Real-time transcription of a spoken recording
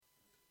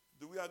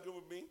agree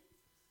with me?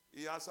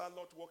 He has a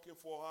lot working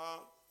for her.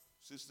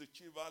 She's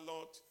achieved a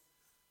lot.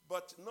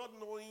 But not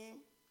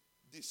knowing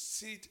the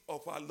seed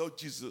of our Lord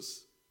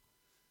Jesus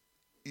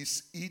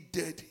is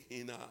hidden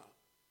in her.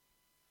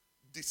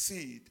 The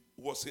seed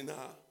was in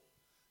her.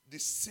 The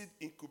seed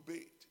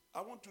incubated.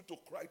 I want you to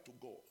cry to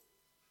God.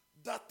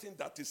 That thing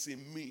that is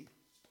in me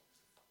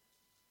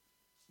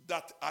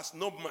that has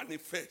not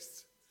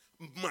manifest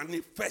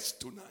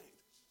tonight.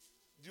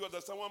 Do you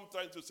understand what I'm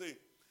trying to say?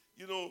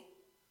 You know,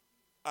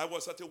 I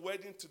was at a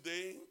wedding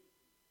today.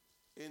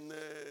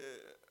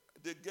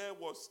 The girl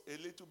was a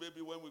little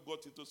baby when we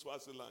got into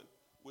Swaziland.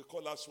 We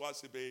call her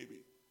Swazi baby.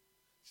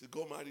 She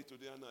got married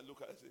today, and I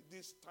look at her and say,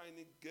 this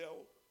tiny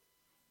girl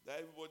that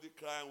everybody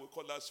crying, we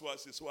call her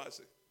Swazi,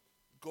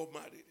 got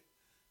married.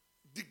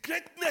 The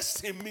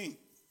greatness in me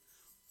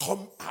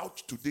come out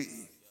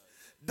today.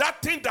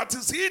 That thing that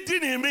is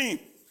hidden in me,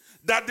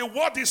 that the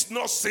word is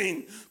not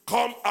seen,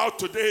 come out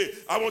today.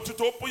 I want you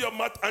to open your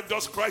mouth and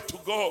just cry to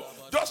God.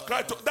 Just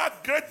cry to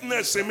that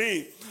greatness in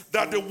me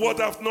that the word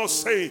have not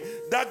seen.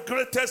 That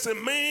greatness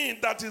in me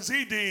that is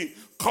hidden,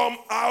 come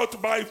out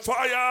by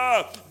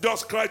fire.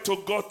 Just cry to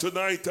God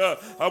tonight.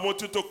 I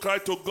want you to cry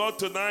to God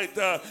tonight.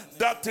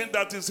 That thing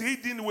that is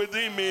hidden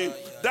within me,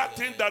 that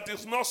thing that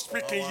is not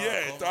speaking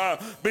yet,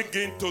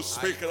 begin to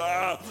speak.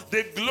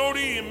 The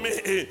glory in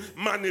me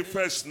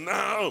manifest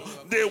now.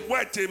 The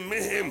word in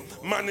me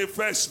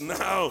manifest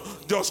now.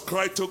 Just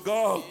cry to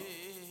God.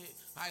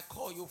 I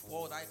call you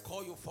forth. I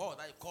call you forth.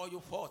 I call you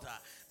forth.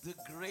 The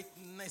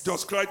greatness.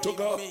 Just cry to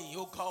God. Me,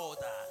 you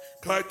called.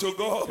 Cry to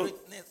God.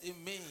 Greatness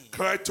in me.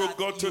 Cry to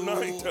God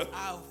tonight.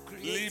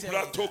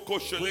 Libra toko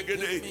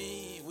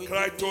shelegede.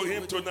 Cry to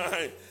him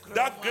tonight.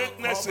 That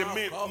greatness in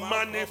me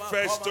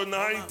manifest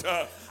tonight.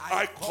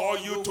 I call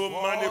you to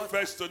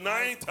manifest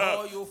tonight.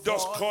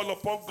 Just call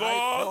upon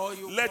God.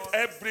 Let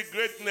every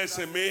greatness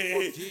in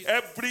me,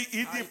 every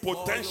hidden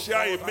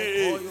potential in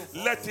me,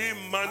 let him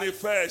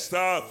manifest.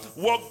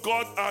 What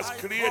God has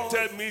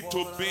created me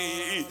to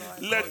be,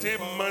 let him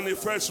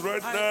manifest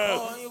right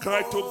now.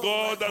 Cry to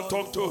God and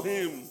talk to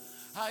him.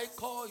 I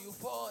call you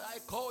for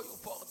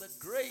the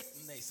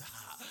greatness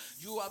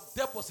you have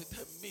deposited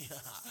in me.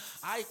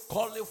 I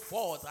call it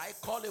forth.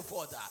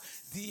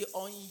 The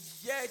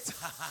unyet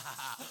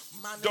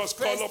manifest. Just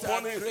call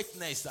upon him.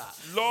 Greatness.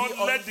 Lord,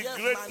 let the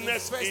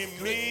greatness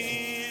in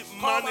me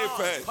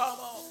manifest.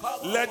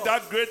 Let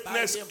that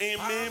greatness in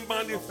me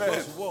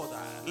manifest.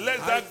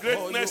 Let that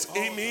greatness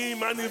in me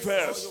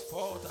manifest.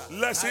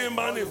 Let him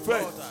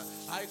manifest.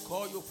 I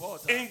call you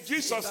forth. In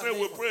Jesus'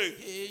 name we pray.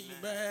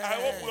 Amen. I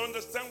hope we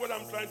understand what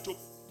I'm trying to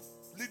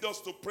lead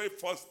us to pray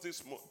first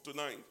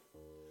tonight.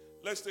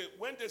 Let's say,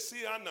 when they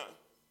see Anna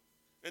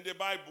in the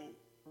Bible,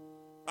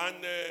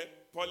 and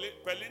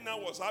Pelina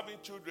was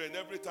having children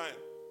every time,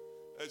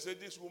 I said,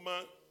 this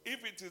woman,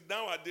 if it is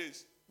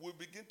nowadays, we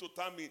begin to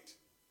term it.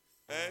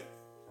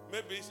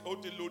 Maybe it's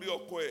Otilori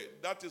Okoe.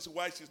 That is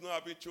why she's not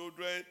having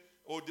children.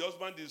 Or the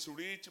husband is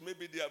rich.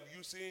 Maybe they are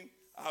using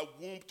her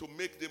womb to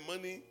make the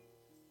money.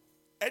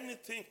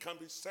 Anything can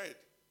be said.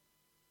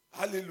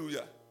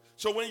 Hallelujah.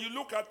 So when you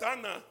look at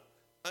Anna,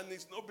 and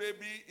it's no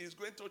baby, he's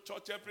going to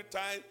church every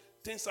time,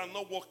 things are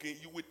not working,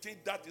 you would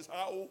think that is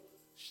how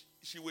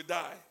she will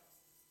die.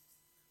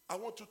 I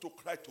want you to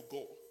cry to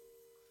God.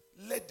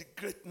 Let the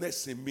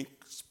greatness in me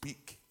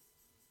speak.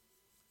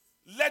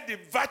 Let the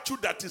virtue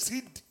that is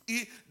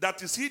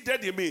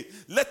hidden in me,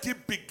 let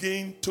it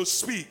begin to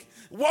speak.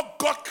 What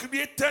God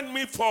created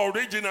me for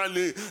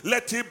originally,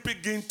 let it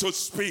begin to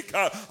speak.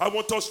 I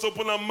want us to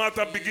open our mouth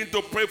and begin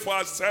to pray for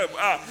ourselves.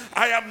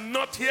 I am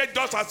not here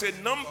just as a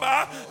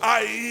number.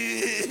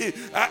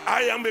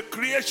 I am a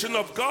creation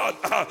of God.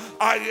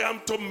 I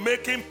am to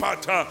make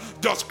impact.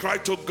 Just cry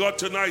to God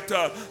tonight.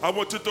 I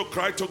want you to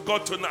cry to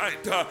God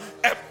tonight.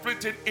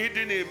 Everything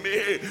hidden in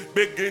me,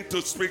 begin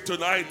to speak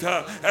tonight.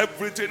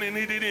 Everything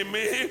hidden in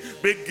me,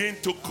 begin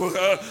to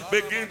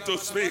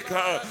speak.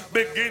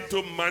 Begin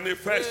to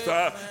manifest.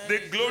 The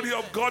glory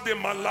of God in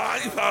my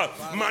life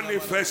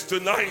manifest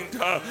tonight.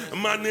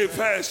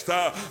 Manifest.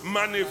 Libra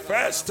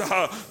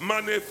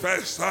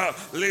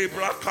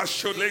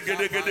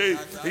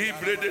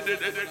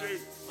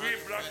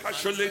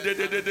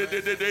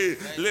kasholegede.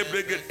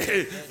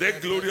 The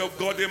glory of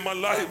God in my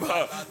life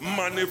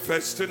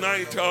manifest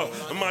tonight.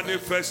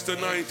 Manifest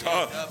tonight.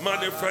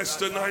 Manifest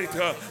tonight.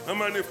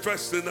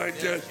 Manifest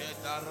tonight.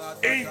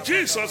 In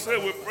Jesus'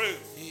 name we pray.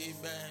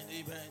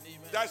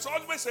 There's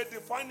always a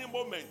defining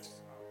moment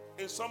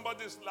in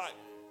somebody's life.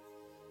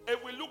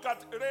 If we look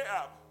at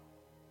Rahab,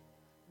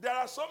 there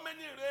are so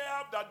many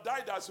Rahab that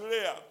died as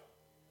Rahab,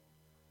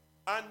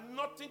 and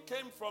nothing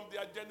came from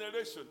their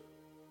generation.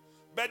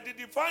 But the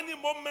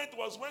defining moment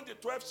was when the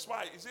 12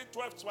 spies, is it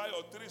 12 spies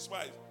or 3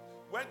 spies,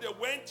 when they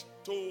went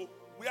to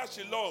where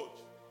she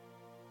lodged,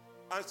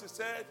 and she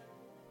said,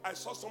 I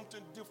saw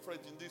something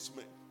different in this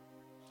man.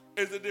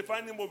 It's the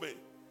defining moment.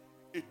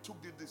 It took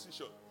the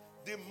decision.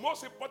 The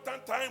most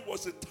important time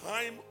was the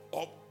time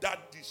of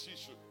that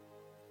decision.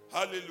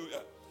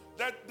 Hallelujah.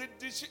 That the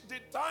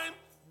time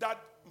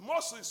that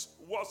Moses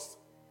was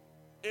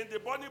in the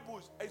burning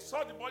bush. I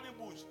saw the burning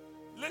bush.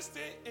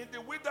 Listen, in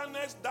the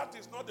wilderness, that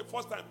is not the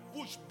first time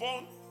bush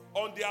burn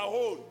on their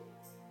own.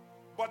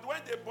 But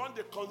when they burn,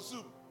 they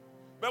consume.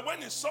 But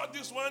when he saw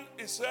this one,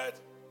 he said,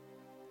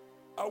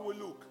 I will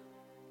look.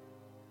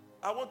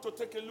 I want to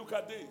take a look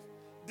at this.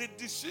 The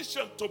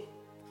decision to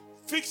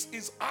fix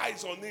his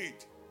eyes on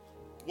it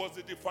was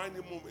the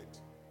defining moment.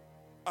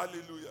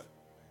 Hallelujah.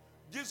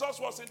 Jesus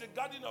was in the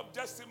Garden of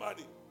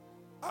Gethsemane.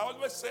 I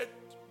always said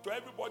to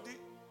everybody,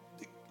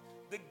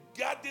 the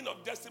Garden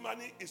of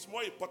Gethsemane is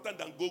more important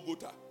than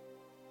Golgotha.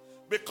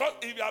 Because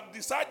if you have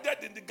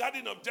decided in the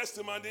Garden of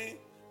Gethsemane,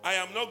 I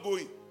am not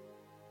going.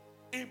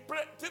 He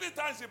prayed 3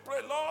 times. He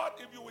prayed, Lord,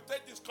 if you will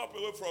take this cup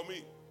away from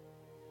me.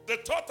 The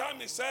 3rd time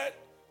he said,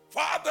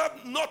 Father,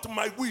 not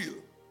my will,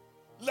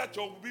 let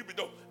your will be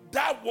done.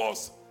 That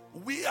was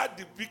where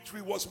the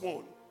victory was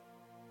won.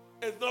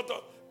 It's not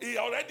he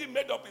already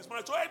made up his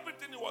mind. So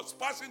everything he was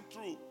passing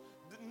through,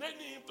 nailing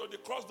him to the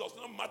cross does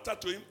not matter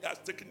to him. He has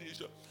taken the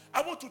decision.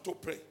 I want you to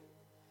pray.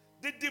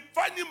 The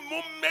defining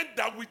moment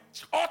that will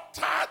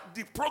alter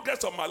the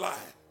progress of my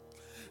life,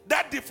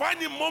 that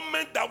defining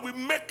moment that will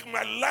make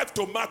my life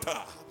to matter,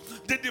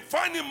 the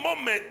defining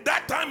moment,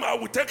 that time I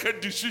will take a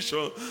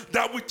decision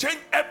that will change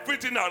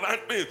everything around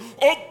me.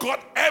 Oh God,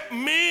 help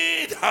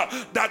me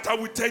that I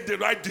will take the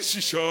right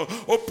decision.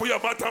 Open your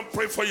mouth and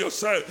pray for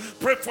yourself.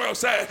 Pray for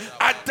yourself.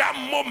 At that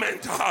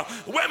moment,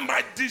 when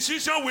my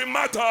decision will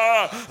matter,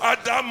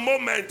 at that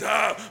moment,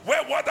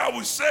 when what I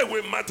will say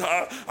will matter,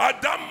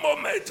 at that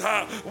moment,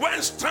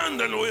 when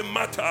standing will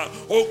matter,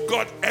 oh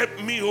God, help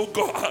me, oh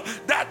God,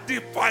 that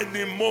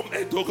defining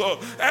moment, oh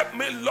God, help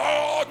me,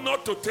 Lord,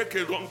 not to take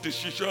a wrong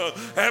decision.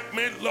 Help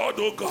me, Lord,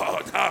 oh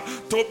God,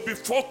 to be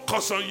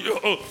focused on you,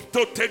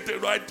 to take the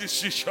right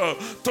decision,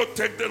 to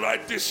take the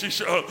right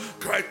decision.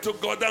 Cry to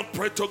God and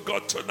pray to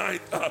God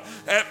tonight.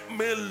 Help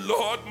me,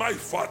 Lord, my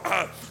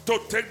Father, to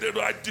take the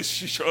right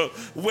decision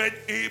when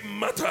it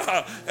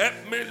matters.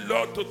 Help me,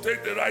 Lord, to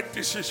take the right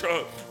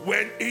decision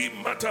when it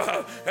matters.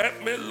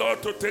 Help me,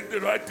 Lord, to take the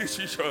right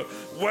decision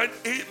when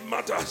it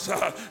matters.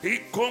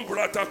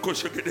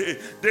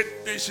 The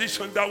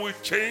decision that will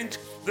change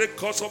the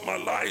course of my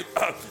life,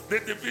 the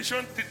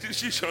decision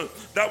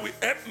that will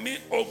help me,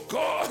 oh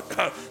God,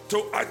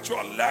 to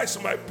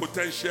actualize my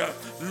potential.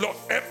 Lord,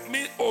 help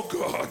me, oh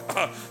God,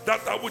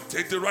 that I will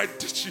take the right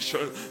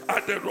decision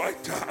at the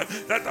right time,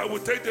 that I will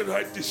take the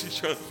right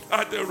decision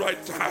at the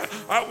right time.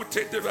 I will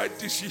take the right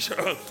decision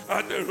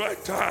at the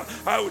right time.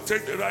 I will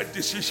take the right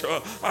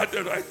decision at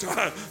the right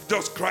time.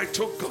 Just cry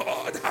to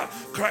God,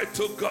 cry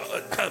to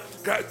God,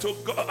 cry to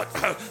God,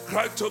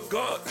 cry to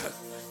God.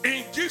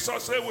 In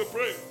Jesus' name we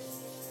pray.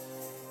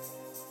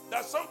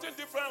 There's something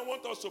different I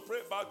want us to pray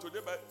about today,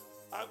 but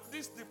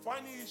these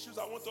defining issues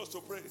I want us to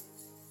pray.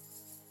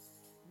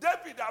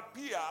 David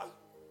appeared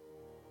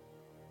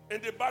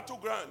in the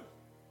battleground,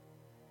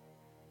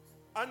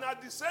 and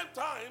at the same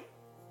time,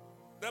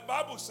 the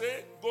Bible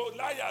says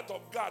Goliath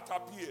of Gath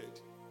appeared.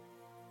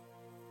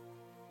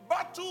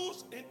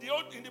 Battles in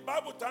the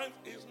Bible times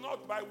is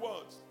not by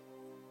words.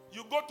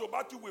 You go to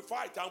battle, we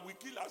fight, and we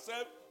kill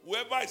ourselves.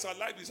 Whoever is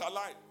alive is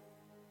alive.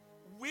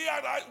 We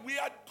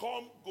had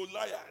come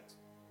Goliath.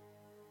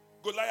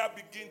 Goliath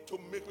began to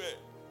make way,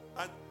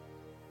 and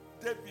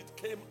David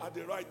came at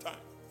the right time.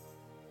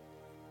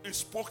 He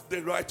spoke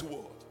the right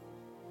word.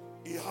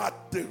 He had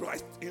the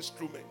right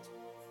instrument.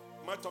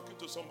 Am I talking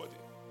to somebody?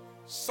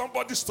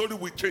 Somebody's story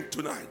will change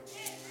tonight.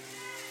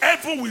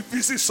 Heaven will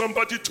visit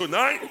somebody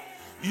tonight.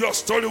 Your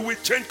story will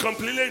change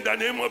completely in the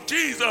name of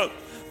Jesus.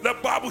 The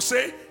Bible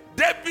says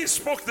David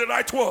spoke the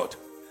right word.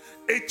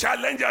 He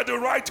challenged at the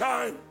right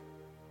time.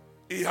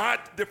 He had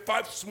the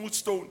 5 smooth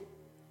stones,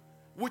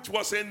 which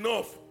was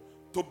enough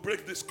to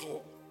break this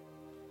call.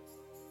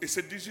 It's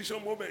a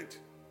decision moment.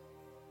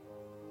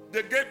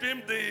 They gave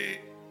him the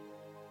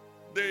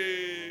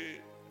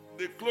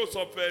clothes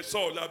of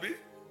Saul, Abi.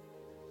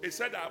 He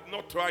said, I have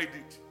not tried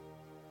it.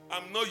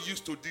 I'm not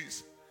used to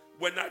this.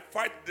 When I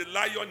fight the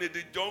lion in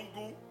the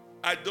jungle,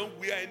 I don't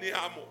wear any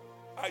armor.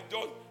 I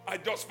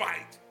just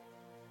fight.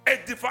 A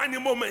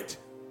defining moment.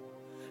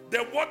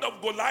 The word of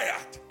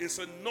Goliath is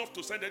enough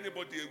to send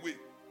anybody away.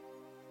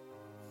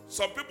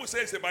 Some people say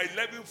it's about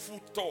 11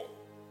 feet tall.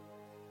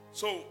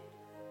 So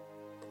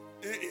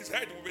his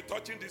head will be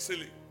touching the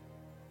ceiling.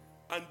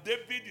 And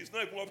David is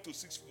not even up to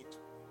 6 feet.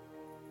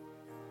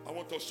 I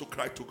want us to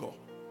cry to God.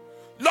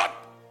 Lord,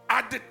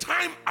 at the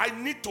time I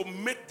need to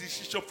make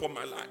decision for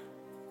my life,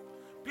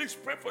 please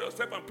pray for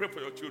yourself and pray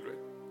for your children.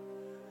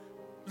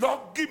 Lord,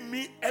 give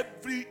me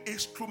every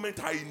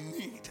instrument I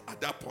need at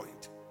that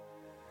point.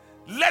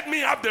 Let me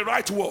have the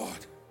right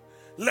word.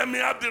 Let me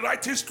have the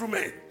right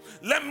instrument.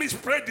 Let me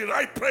pray the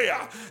right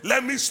prayer.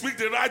 Let me speak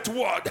the right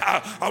word.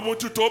 I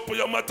want you to open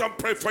your mouth and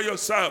pray for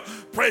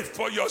yourself. Pray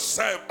for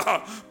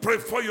yourself. Pray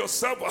for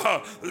yourself.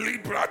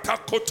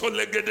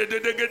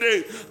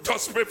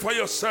 Just pray for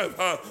yourself.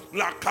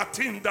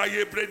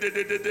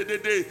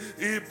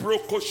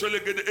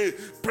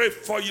 Pray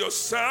for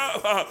yourself.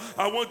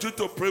 I want you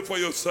to pray for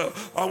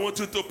yourself. I want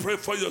you to pray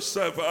for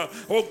yourself.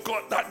 Oh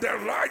God, that the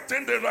right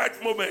in the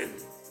right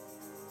moment.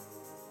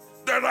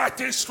 the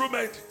right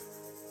instrument,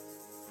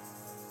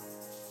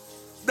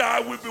 that I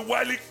will be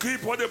well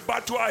equipped for the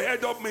battle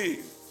ahead of me.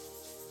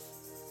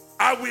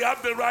 I will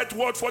have the right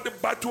word for the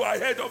battle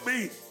ahead of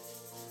me.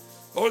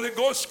 Holy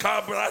Ghost,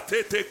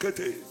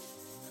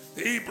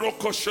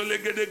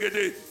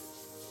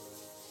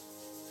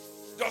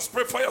 just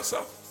pray for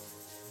yourself.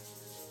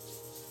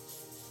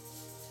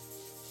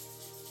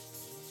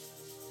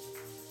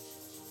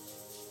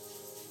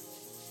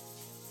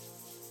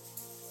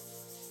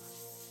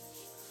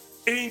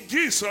 In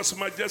Jesus'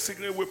 majestic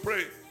name we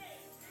pray.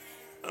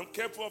 I'm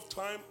careful of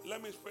time.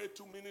 Let me spare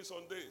 2 minutes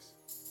on this.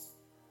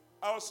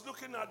 I was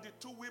looking at the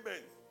 2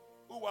 women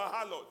who were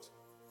harlot.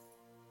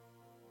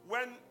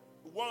 When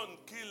one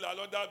killed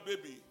another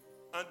baby,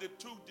 and they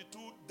took the 2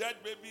 dead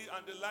baby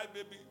and the live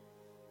baby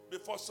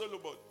before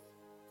Solomon.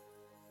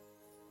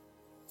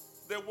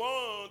 The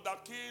one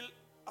that killed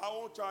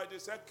our own child, they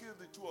said, kill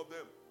the 2 of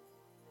them.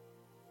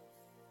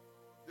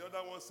 The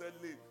other one said,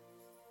 leave.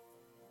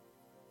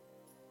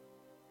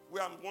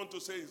 What I want to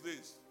say is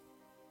this.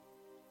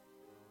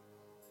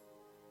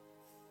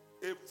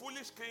 A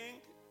foolish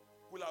king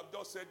could have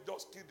just said,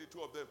 just kill the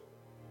 2 of them.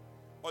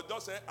 Or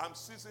just say, I'm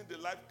seizing the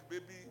live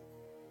baby.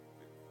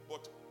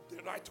 But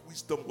the right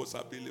wisdom was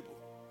available.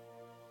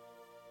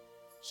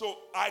 So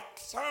I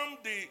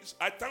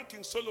thank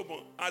King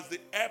Solomon as the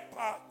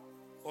helper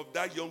of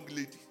that young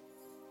lady,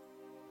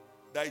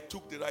 that he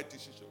took the right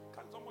decision.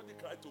 Can somebody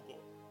cry to God?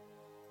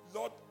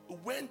 Lord,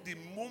 when the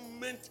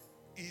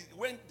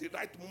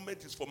right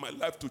moment is for my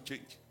life to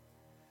change,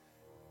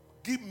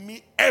 give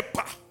me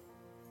helper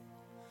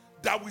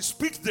that will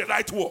speak the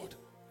right word,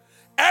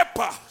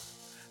 helper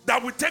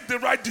that will take the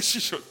right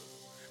decision.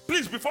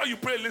 Please, before you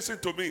pray, listen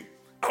to me.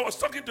 I was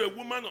talking to a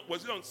woman,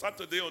 was it on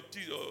Saturday or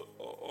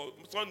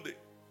Sunday?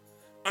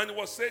 And it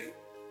was saying,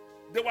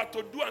 they were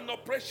to do an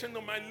operation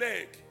on my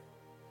leg.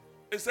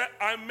 He said,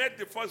 I met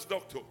the first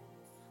doctor.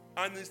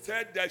 And he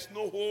said, there's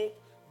no hope.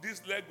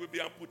 This leg will be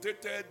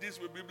amputated. This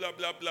will be blah,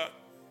 blah, blah.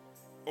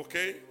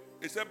 Okay?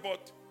 He said,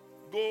 but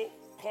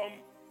come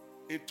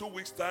in 2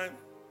 weeks' time.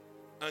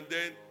 And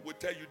then we'll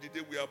tell you the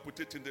day we are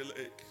amputating the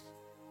leg.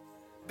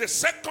 The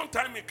second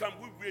time he came,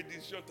 we were a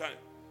decision time.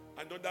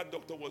 Another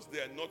doctor was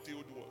there, not the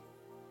old one.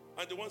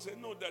 And the one said,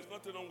 no, there's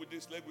nothing wrong with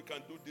this leg. We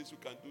can do this, we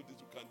can do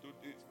this, we can do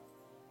this.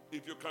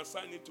 If you can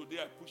sign it today,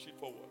 I push it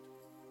forward.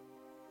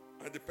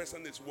 And the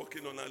person is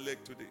working on her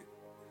leg today.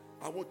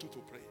 I want you to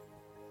pray.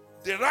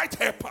 The right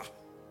helper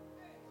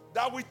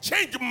that will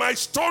change my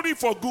story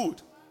for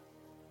good.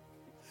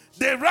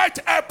 The right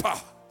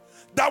helper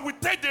that will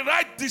take the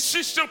right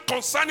decision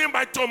concerning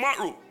my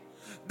tomorrow.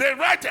 The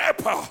right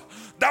helper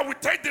that will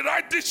take the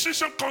right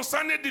decision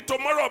concerning the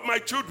tomorrow of my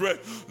children.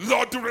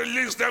 Lord,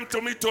 release them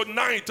to me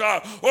tonight.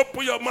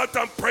 Open your mouth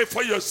and pray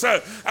for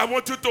yourself. I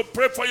want you to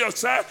pray for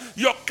yourself.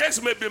 Your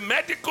case may be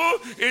medical.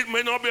 It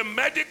may not be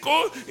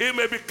medical. It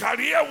may be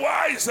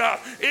career-wise.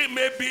 It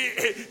may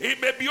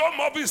be your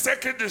mobile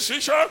second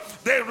decision.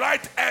 The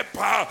right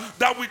helper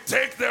that will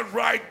take the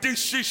right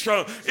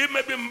decision. It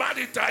may be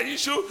marital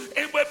issue.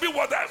 It may be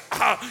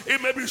whatever.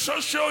 It may be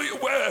social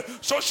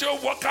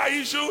worker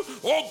issue.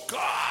 Oh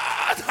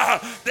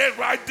God. The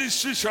right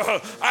decision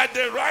at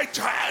the right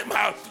time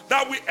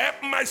that will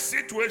help my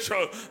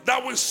situation,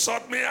 that will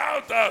sort me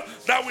out, that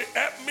will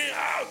help me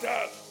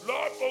out.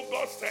 Lord, oh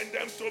God, send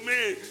them to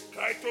me.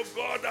 Cry to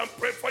God and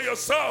pray for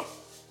yourself.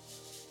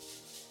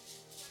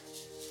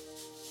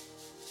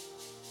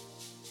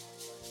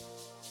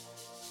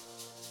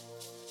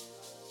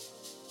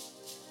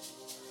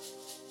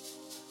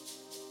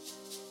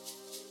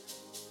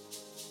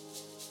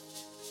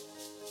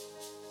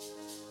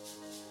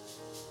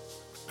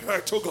 Cry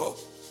to God.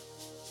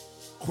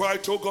 Cry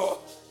to God.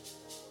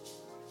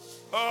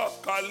 Oh,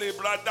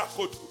 Kalibra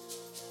Dakoto.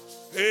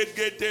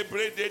 Egete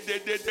Brede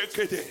de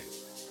Kede.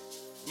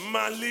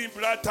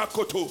 Malibra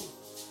Takoto.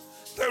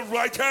 The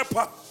right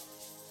helper.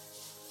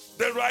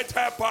 The right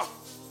helper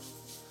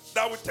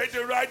that will take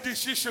the right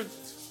decision.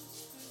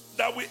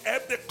 That will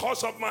help the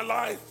cause of my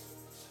life.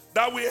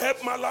 That will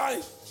help my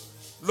life.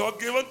 Lord,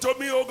 give unto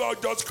me, oh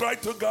God. Just cry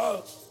to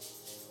God.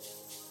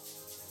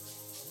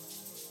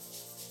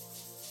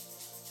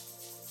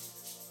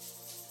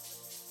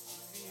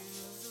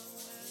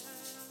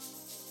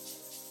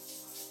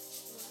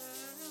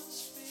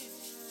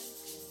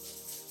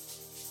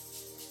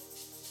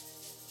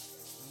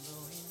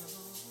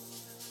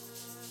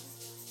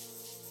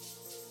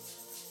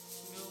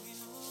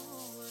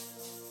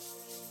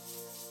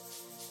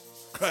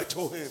 Cry to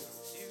him.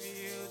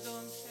 If you don't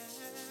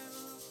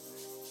help,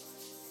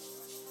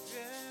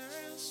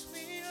 where else will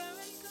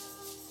I go?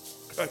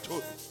 Cry to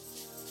him.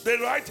 The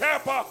right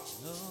helper.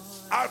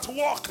 At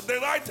work, the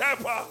right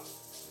helper.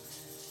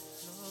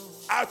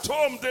 At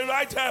home, the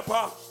right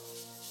helper.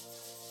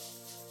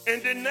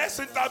 In the next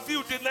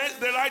interview,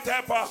 the right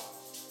helper.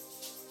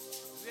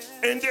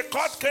 In the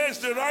court case,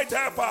 the right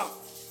helper.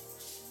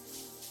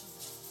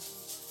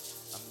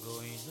 I'm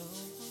going nowhere.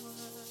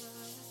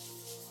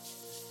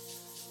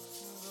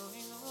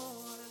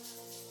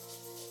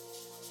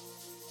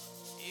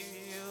 If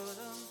you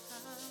don't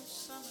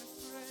answer my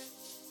prayer,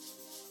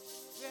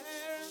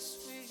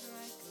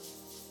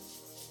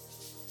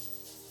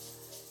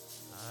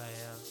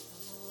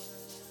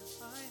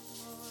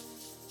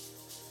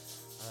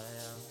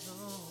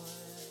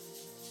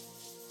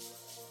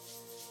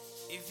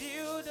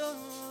 you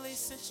don't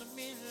listen to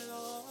me,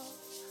 Lord,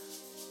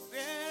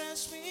 where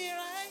else will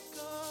I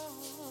go?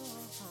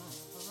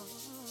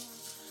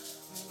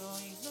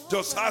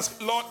 Just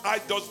ask, Lord, I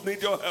just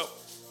need your help.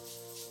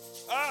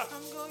 I'm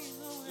going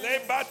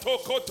nowhere.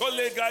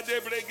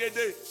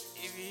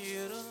 If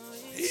you don't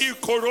listen,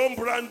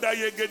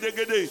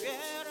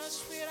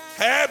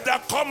 Help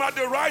that come at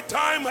the right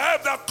time,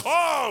 help that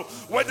come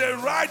with the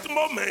right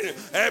moment,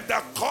 help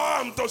that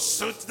come to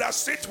suit that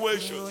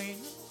situation.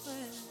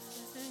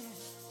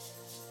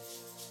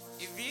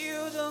 If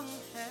you don't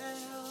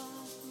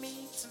help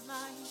me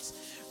tonight,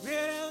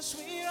 where else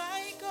will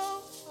I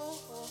go?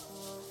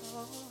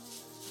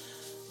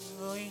 I'm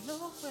going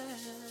nowhere.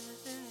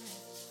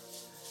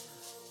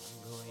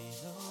 I'm going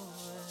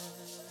nowhere.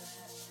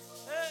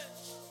 Hey.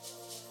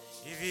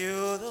 If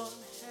you don't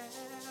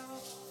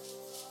help,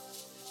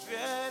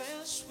 where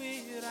else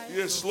will I go?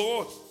 Yes,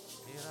 Lord.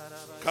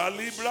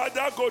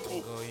 Kalibrada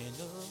goto. Going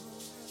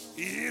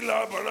nowhere.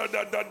 Ila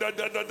barada da da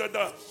da da da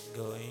da.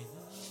 Going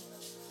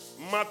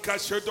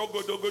Makasheto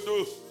godo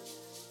godo.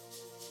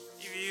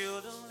 If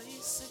you don't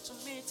listen to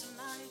me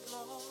tonight,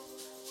 Lord,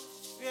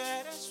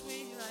 where else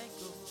will I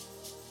go?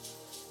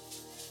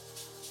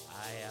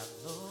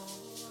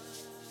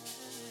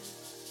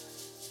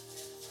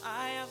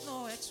 I have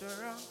nowhere to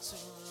run to,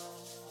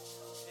 Lord.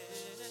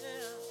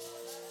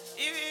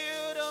 Yeah. If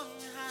you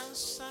don't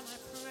answer my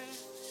prayer,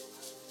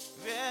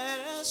 where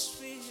else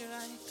will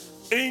I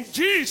go? In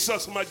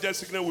Jesus'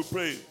 majestic name we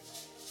pray.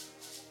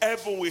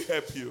 Heaven will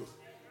help you.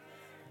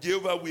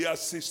 Jehovah will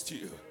assist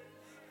you.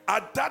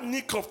 At that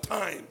nick of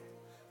time,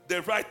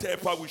 the right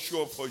helper will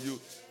show up for you.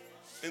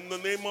 In the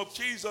name of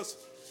Jesus.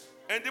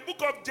 And the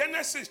book of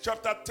Genesis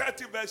chapter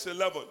 30 verse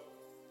 11.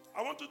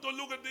 I want you to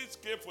look at this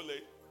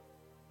carefully.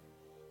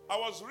 I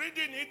was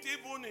reading it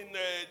even in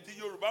the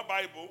Yoruba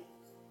Bible.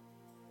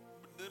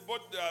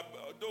 But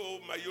though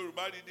my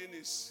Yoruba reading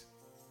is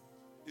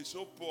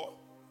so poor.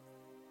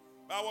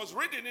 But I was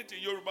reading it in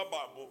Yoruba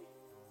Bible.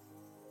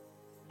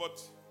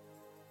 But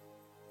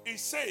it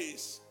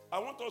says, I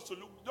want us to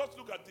just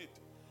look at it.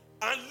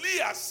 And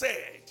Leah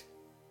said,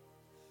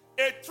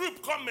 a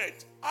troop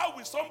cometh. How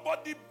will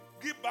somebody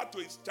give birth to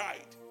his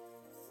child?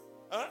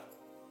 Huh?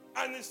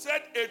 And he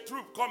said, a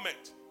troop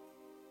cometh.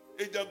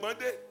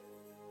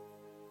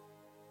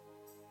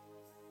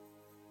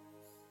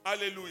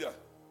 Hallelujah.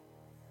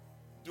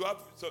 Do you have,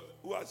 so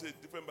who has a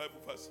different Bible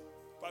verse?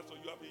 Pastor,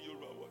 you have a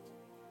Yoruba what?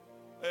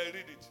 Read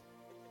it.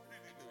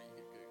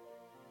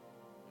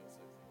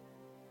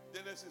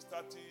 Genesis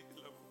 30,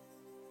 11.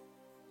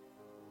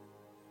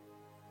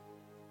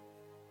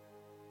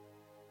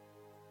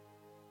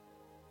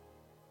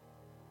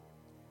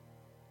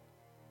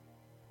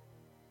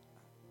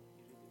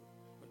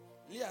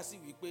 Leah sì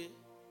wí pé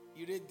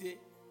ire dé,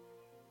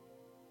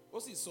 ó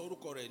sì sọ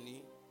orúkọ rẹ̀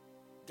ní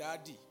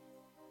Gadi.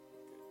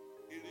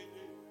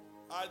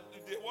 And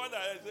the one that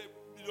I said,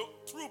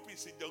 troop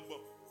is in Jogbo.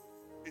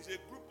 It's a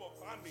group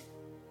of army.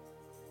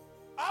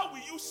 How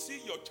will you see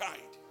your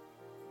child?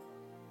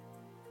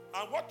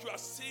 And what you are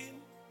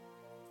seeing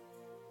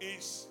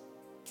is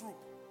troop.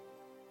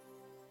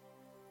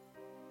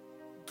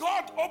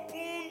 God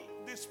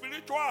opened the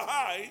spiritual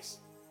eyes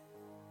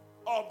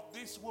of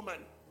this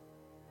woman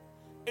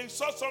and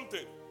saw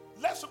something.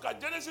 Let's look at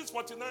Genesis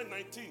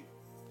 49:19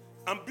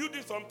 and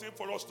building something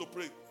for us to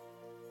pray.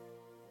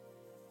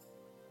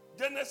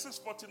 Genesis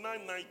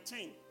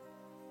 49:19.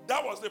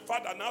 That was the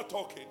father now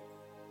talking.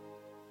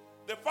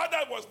 The father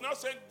was now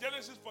saying,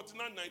 Genesis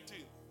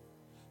 49:19.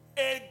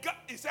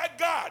 He said,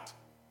 God,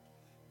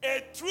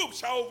 a troop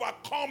shall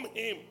overcome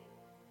him.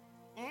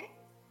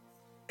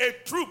 A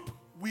troop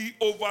will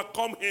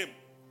overcome him.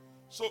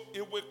 So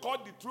if we call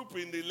the troop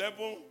in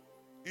 11,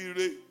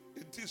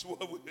 it is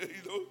what we,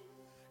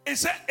 He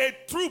said, a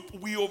troop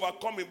will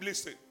overcome him.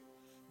 Listen.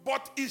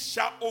 But he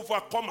shall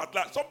overcome at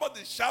last.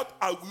 Somebody shout,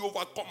 I will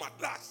overcome at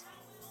last.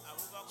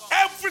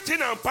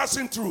 Everything I'm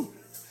passing through,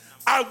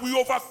 I will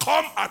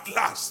overcome at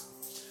last.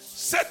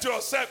 Say to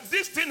yourself,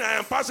 this thing I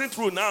am passing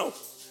through now,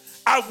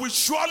 I will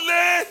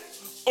surely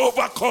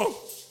overcome.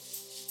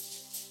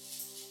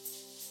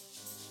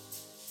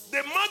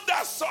 The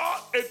mother saw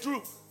a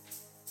troop.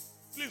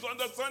 Please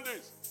understand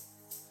this.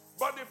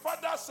 But the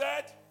father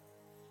said,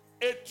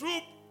 a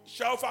troop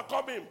shall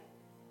overcome him.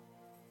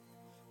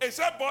 He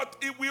said, but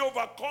it will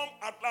overcome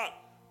at last.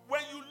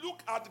 When you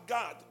look at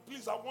God,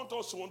 please, I want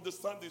us to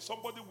understand this.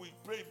 Somebody will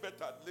pray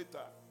better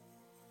later.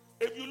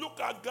 If you look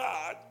at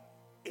God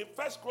in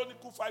 1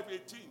 Chronicles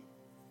 5:18,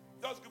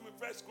 just give me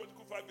 1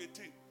 Chronicles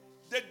 5:18.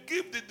 They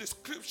give the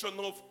description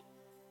of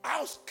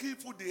how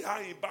skillful they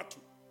are in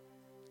battle.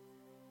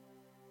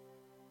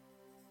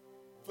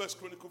 1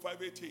 Chronicles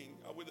 5:18.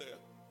 Are we there?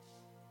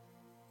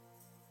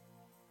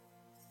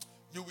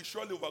 You will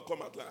surely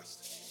overcome at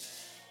last.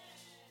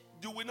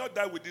 You will not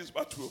die with this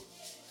battle.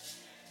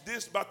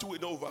 This battle will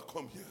not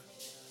overcome you.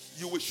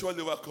 You will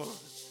surely overcome.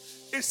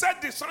 He said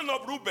the son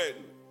of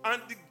Reuben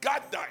and the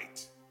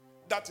Gadite,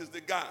 that is the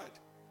Gad,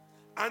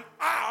 and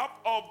half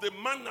of the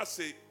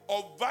Manasseh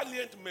of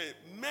valiant men,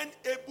 men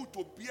able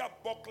to bear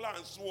buckler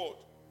and sword.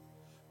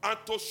 and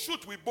to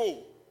shoot with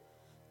bow,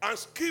 and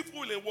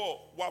skillful in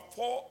war were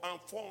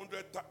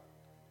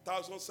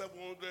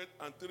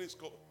 4,703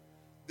 score.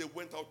 They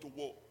went out to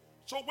war.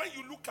 So when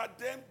you look at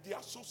them, they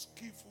are so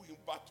skillful in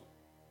battle.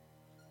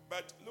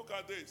 But look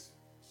at this.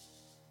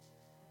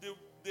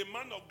 The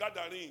man of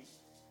Gadarene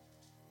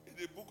in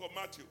the book of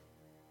Matthew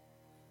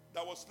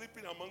that was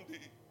sleeping among the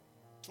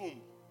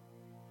tomb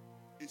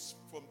is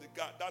from the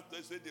God. That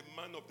they say the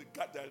man of the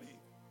Gadarene.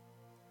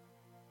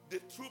 The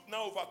troop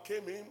now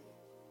overcame him.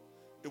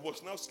 He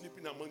was now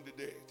sleeping among the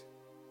dead.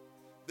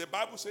 The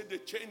Bible said they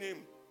chained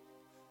him.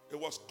 He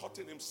was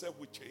cutting himself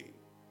with chain.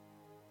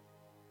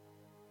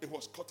 He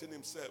was cutting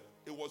himself.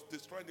 He was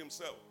destroying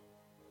himself.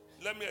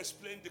 Let me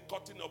explain the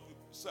cutting of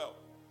self.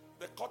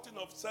 The cutting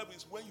of self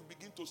is when you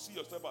begin to see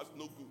yourself as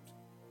no good.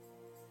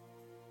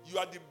 You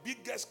are the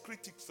biggest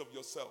critics of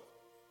yourself.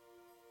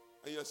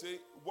 And you're saying,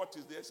 what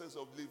is the essence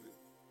of living?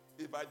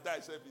 If I die,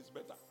 self is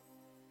better.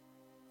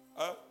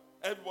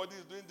 Everybody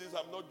is doing this,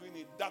 I'm not doing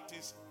it. That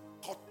is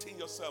cutting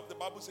yourself. The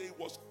Bible says he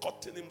was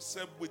cutting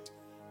himself with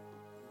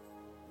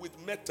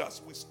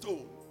metals, with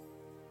stone.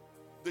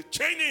 They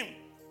chained him.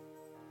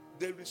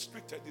 They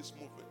restricted his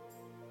movement.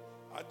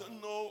 I don't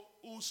know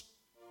whose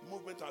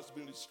movement has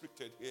been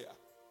restricted here.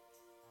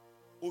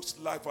 Whose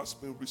life has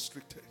been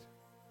restricted.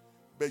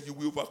 But you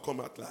will overcome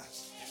at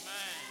last.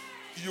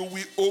 Amen. You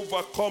will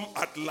overcome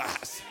at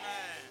last.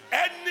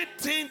 Amen.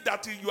 Anything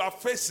that you are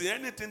facing,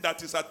 anything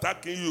that is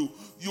attacking you,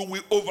 you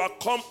will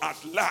overcome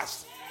at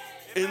last.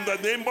 Amen. In the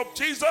name of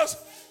Jesus.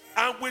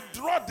 And we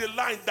draw the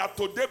line that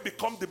today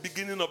become the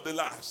beginning of the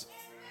last.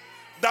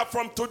 That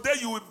from today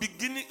you will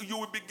begin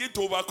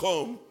to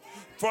overcome.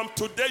 From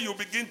today you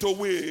begin to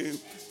win.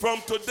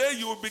 From today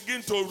you will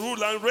begin to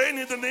rule and reign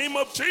in the name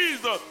of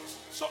Jesus.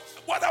 So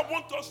what I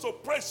want us to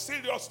pray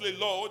seriously,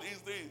 Lord,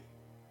 is this.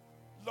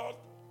 Lord,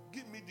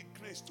 give me the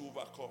grace to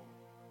overcome.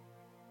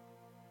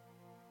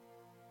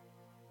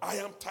 I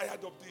am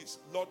tired of this.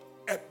 Lord,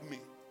 help me.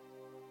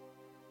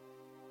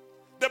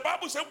 The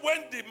Bible said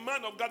when the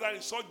man of God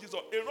saw Jesus,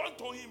 he ran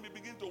to him, he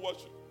began to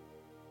worship.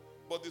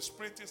 But the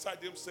spirit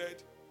inside him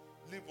said,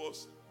 leave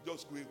us,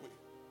 just go away.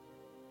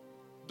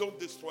 Don't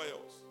destroy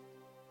us.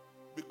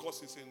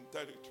 Because it's in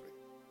territory.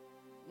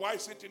 Why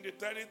is it in the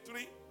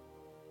territory?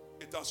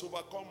 It has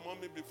overcome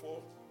mommy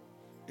before.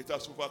 It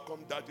has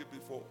overcome daddy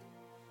before.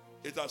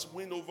 It has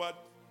won over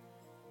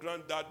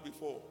granddad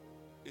before.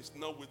 It's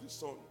now with the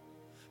son.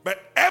 But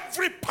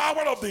every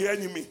power of the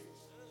enemy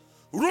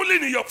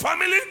ruling in your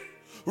family,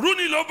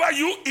 ruling over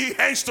you, it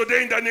ends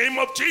today in the name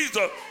of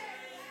Jesus.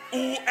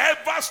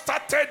 Whoever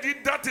started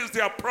it, that is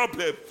their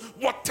problem.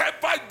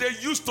 Whatever they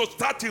used to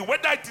start it,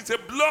 whether it is a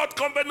blood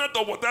covenant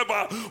or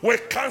whatever, we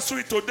cancel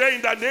it today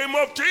in the name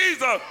of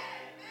Jesus.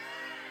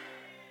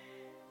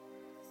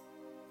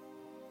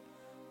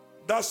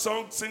 That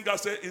song singer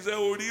said, "Is it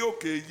Orio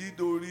Keji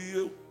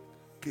Dorio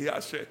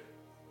Keashe?"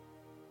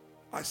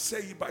 I say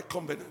it by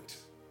covenant.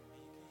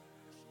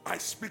 I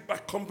speak by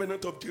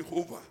covenant of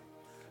Jehovah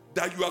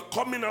that you are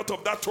coming out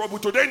of that trouble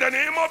today in the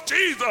name of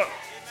Jesus. Amen.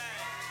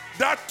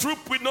 That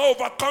troop will not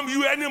overcome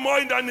you anymore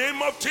in the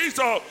name of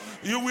Jesus.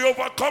 You will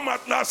overcome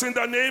at last in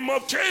the name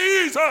of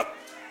Jesus.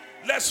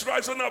 Let's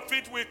rise on our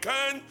feet, we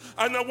can,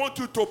 and I want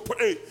you to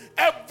pray.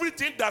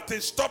 Everything that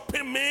is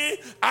stopping me,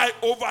 I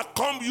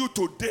overcome you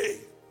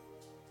today.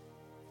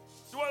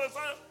 Do you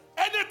understand?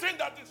 Anything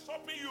that is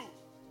stopping you,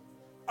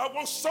 I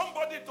want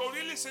somebody to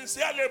really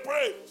sincerely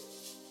pray.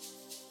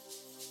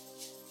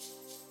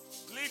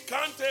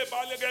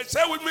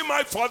 Say with me,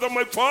 my Father,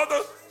 my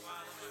Father,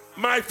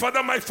 my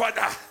Father, my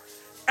Father.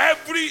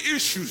 Every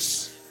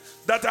issues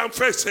that I'm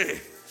facing,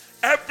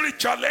 every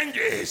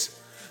challenges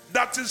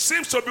that it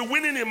seems to be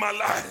winning in my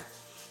life,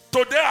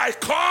 today I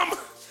come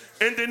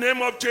in the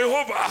name of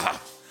Jehovah.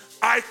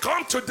 I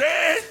come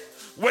today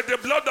with the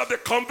blood of the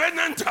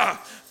covenant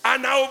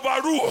and I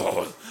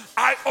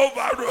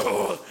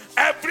overrule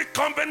every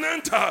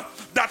covenant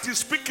that is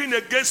speaking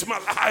against my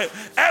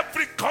life,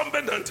 every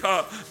covenant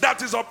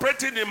that is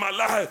operating in my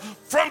life.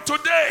 From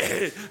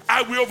today,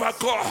 I will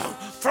overcome.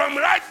 From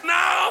right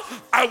now,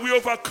 I will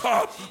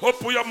overcome.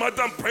 Open your mouth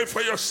and pray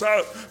for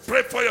yourself.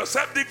 Pray for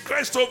yourself. The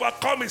grace to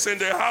overcome is in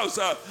the house.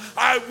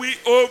 I will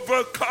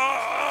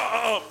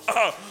overcome.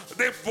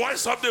 The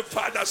voice of the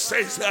Father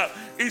says,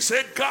 he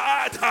said,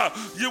 God,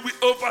 you will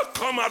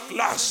overcome at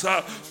last.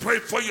 Pray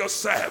for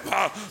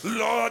yourself.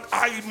 Lord,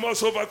 I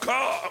must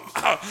overcome.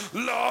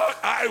 Lord,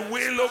 I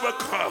will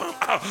overcome.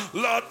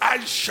 Lord,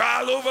 I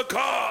shall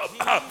overcome.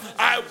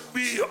 I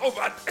will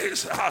over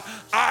this.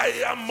 I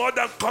am more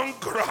than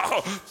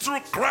conqueror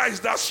through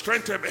Christ that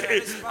strengthens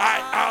me. I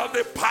have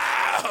the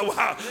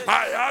power.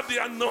 I have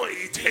the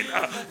anointing.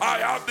 I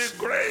have the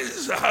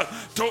grace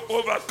to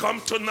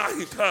overcome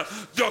tonight.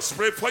 Just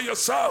pray for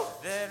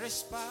yourself. There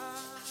is power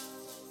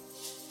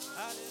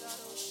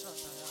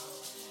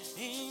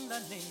in the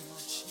name of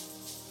Jesus.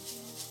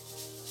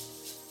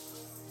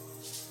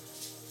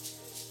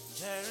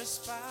 There is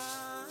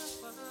power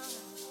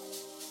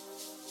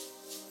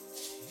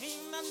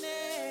in the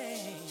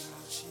name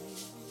of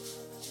Jesus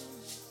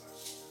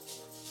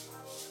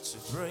to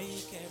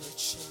Break every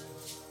chain.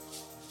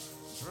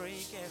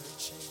 Break every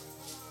chain.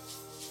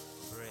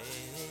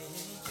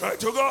 Break. Cry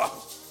to God.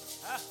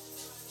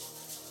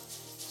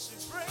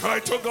 Cry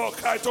to God.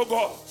 Cry to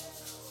God.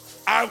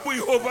 I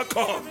will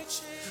overcome.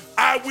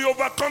 I will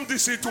overcome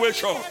this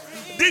situation.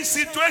 This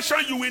situation,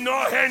 you will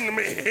not end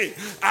me.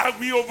 I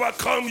will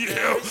overcome you.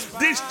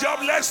 This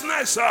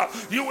joblessness,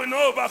 you will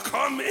not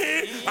overcome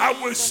me. I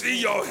will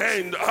see your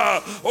hand.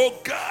 Oh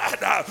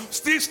God,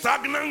 this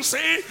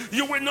stagnancy,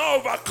 you will not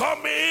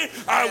overcome me.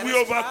 I will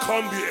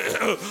overcome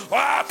you.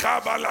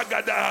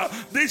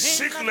 This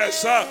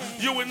sickness,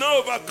 you will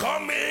not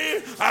overcome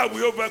me. I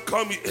will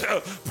overcome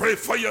you. Pray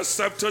for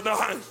yourself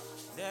tonight.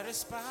 There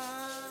is power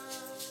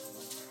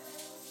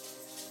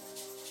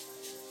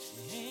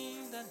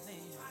in the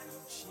name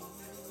of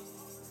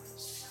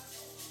Jesus.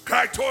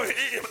 Cry to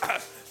him.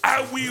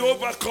 I will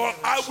overcome.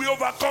 I will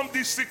overcome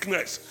this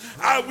sickness.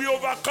 I will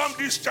overcome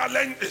these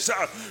challenges.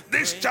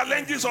 These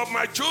challenges of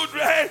my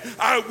children,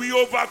 I will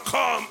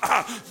overcome.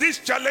 These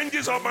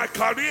challenges of my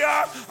career,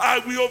 I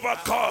will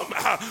overcome.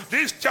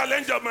 This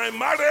challenge of my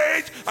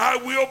marriage, I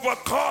will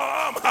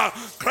overcome.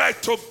 Cry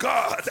to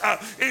God.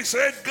 He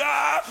said,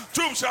 God,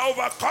 truth shall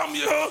overcome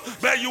you,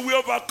 but you will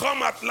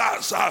overcome at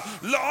last.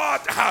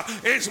 Lord,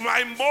 it's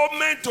my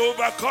moment to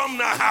overcome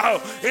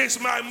now. It's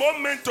my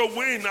moment to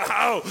win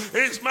now.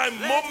 It's my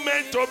moment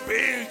to be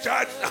in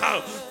charge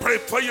now. Pray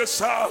for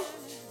yourself.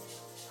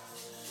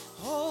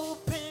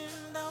 Open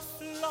the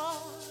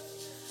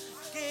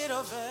floodgate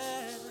of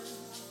heaven.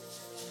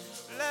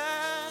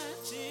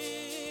 Let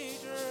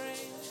it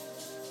rain.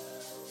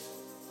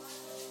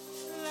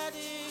 Let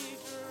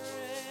it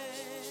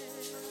rain.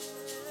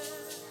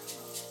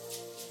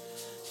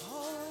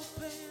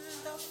 Open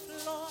the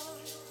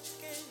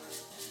floodgate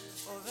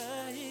of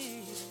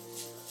heaven.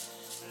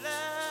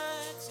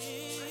 Let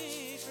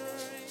it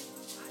rain.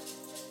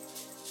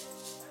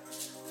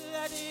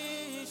 Let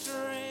it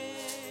rain.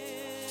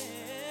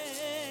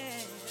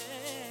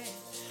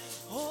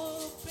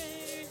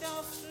 Open the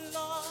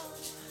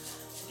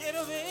floodgate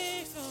of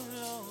heaven,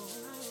 Lord.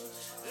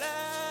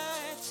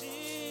 Let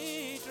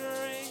it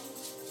rain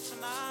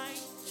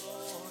tonight,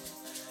 Lord.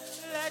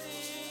 Let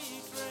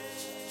it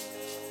rain.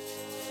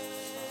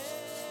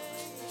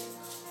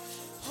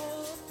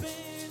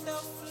 Open the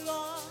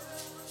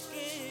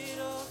floodgate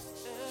of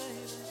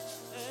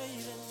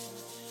heaven.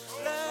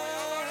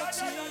 Let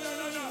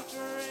it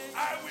rain. I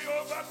will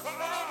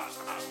overcome.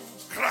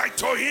 Cry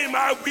to him,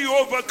 I will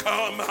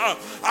overcome.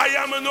 I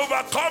am an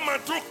overcomer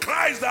through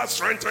Christ that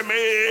strengthens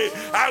me.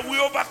 I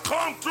will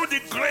overcome through the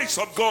grace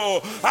of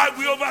God. I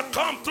will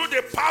overcome through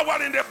the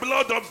power in the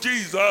blood of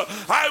Jesus.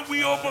 I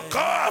will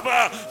overcome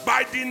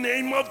by the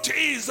name of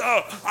Jesus.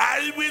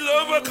 I will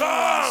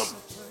overcome.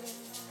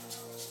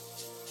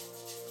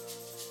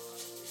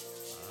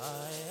 I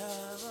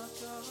am a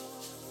God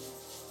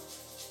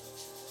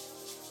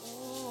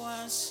who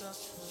answers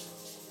prayer.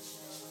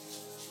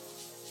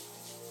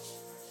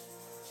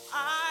 I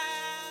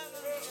am a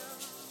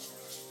God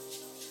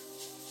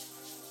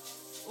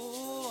who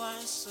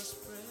answers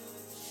prayer.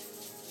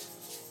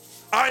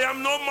 I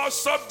am no more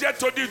subject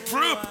to the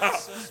troop.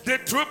 The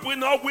troop will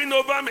not win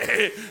over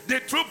me. The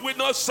troop will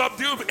not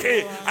subdue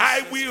me.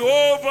 I will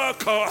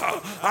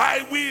overcome.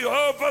 I will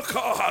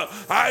overcome.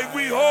 I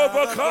will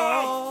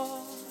overcome.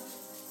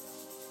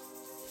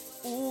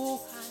 Who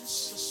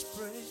answers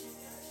prayer?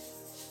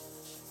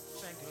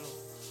 Thank you, Lord.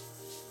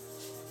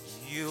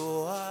 You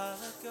are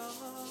the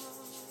God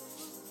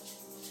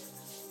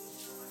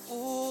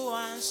who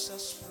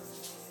answers prayer.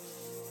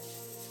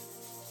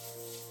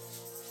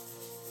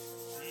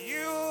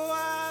 You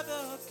are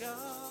the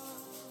God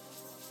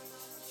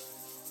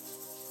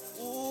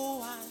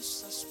who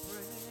answers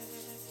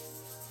prayer.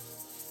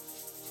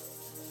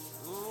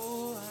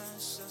 Who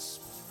answers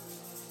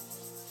prayer.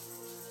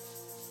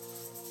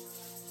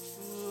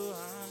 Who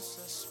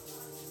answers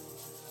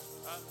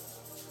prayer.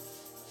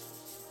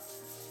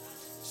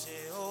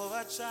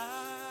 Jehovah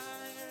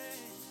Jireh,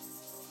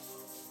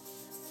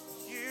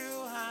 you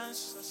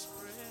answer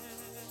prayer.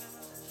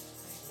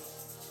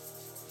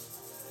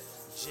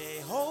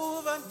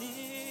 Jehovah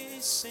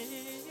Nissi,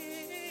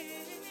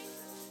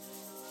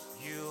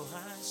 you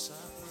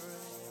answer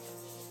prayer.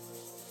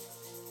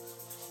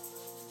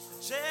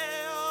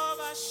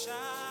 Jehovah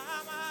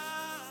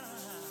Shammah,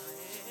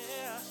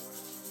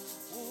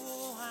 who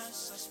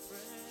answers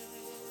prayer.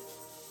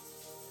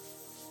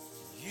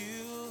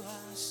 You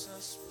answer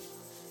prayer.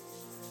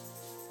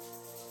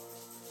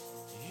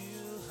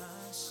 You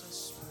answer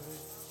prayer.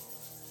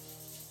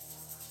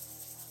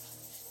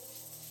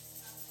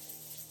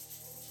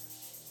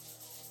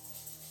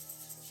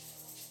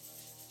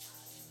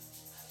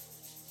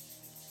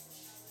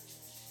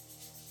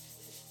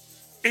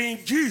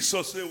 In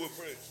Jesus' name we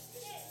pray.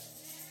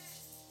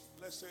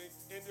 Let's say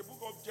in the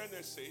book of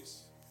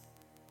Genesis,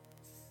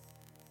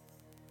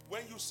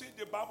 when you see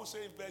the Bible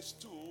saying in verse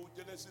 2,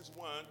 Genesis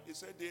 1, it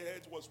said the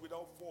earth was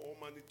without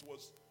form and it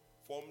was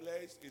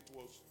formless. It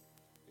was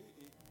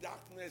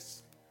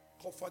darkness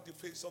covered the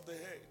face of the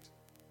earth.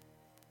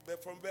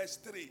 But from verse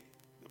 3,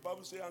 the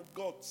Bible says, and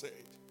God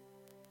said.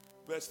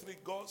 Verse 3,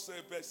 God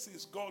said. Verse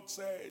 6, God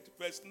said.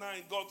 Verse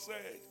 9, God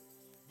said.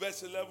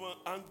 Verse 11,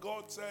 and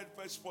God said.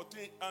 Verse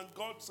 14, and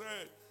God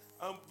said.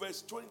 And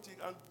verse 20,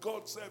 and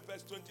God said.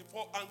 Verse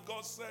 24, and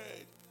God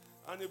said.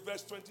 And in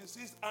verse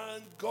 26,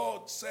 and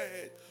God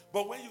said.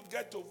 But when you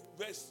get to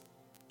verse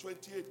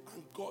 28,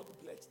 and God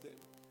blessed them.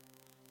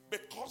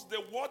 Because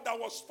the word that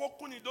was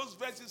spoken in those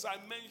verses I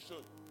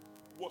mentioned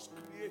was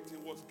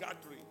creating, was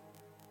gathering.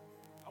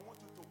 I want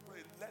you to pray,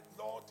 let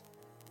Lord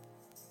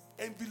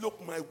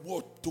envelope my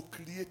word to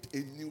create a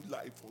new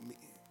life for me.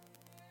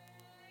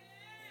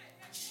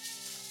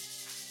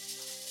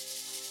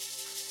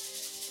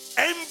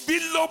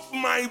 Envelope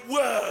my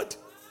word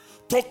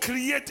to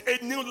create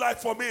a new life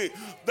for me.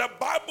 The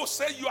Bible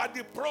says you are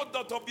the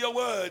product of your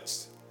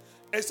words.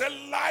 It said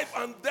life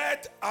and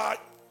death are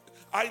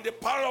in the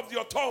power of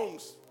your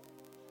tongues.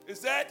 It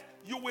said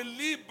you will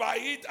live by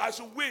it as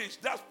you wish.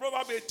 That's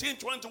Proverbs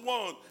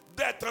 18:21.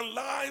 Death and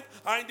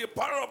life are in the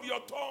power of your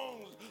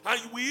tongues,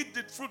 and you will eat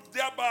the fruit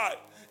thereby.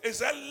 It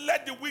said,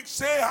 let the weak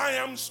say, I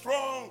am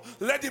strong.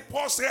 Let the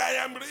poor say, I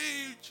am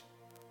rich.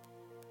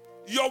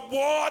 Your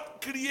word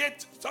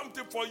creates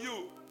something for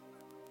you.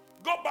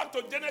 Go back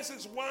to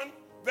Genesis 1,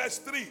 verse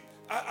 3.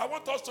 I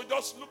want us to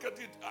just look at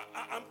it.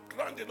 I'm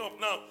rounding up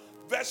now.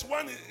 Verse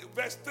 1,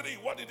 verse 3,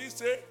 what did he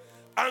say?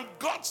 And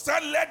God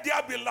said, let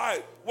there be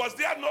light. Was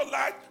there no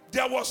light?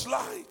 There was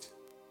light.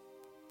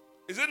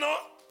 Is it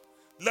not?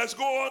 Let's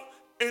go on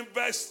in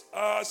verse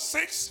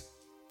 6.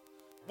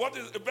 What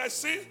is verse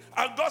 6?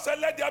 And God said,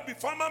 let there be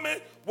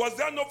firmament. Was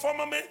there no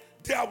firmament?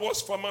 There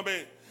was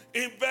firmament.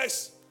 In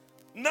verse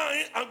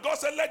 9, and God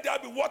said, let there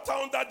be water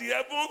under the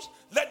heavens.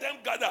 Let them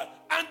gather.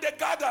 And they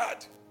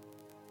gathered.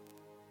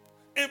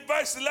 In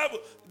verse 11,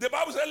 the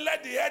Bible said,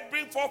 let the earth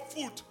bring forth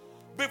food.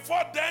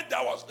 Before then,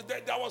 there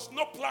was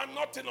no plant,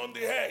 nothing on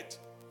the earth.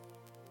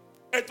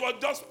 It was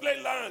just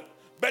plain land.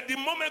 But the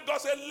moment God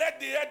said, let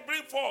the earth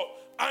bring forth,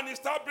 and it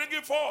started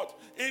bringing forth.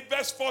 In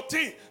verse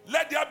 14,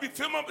 let there be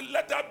firmament,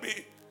 let there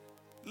be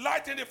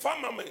light in the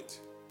firmament.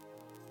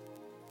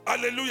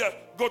 Hallelujah.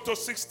 Go to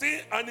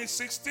 16, and in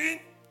 16,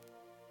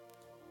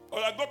 or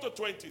I go to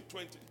 20.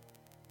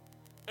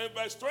 In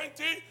verse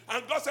 20,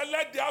 and God said,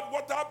 let the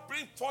water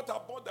bring forth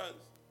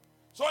abundance.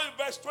 So in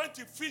verse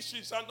 20,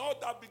 fishes and all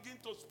that begin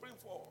to spring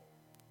forth.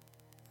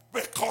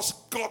 Because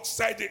God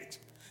said it.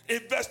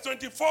 In verse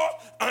 24,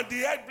 and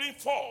the earth bring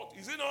forth.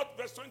 Is it not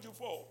verse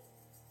 24?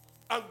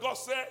 And God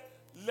said,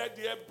 let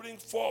the earth bring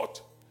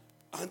forth,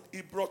 and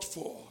it brought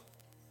forth.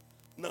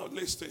 Now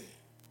listen.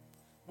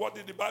 What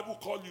did the Bible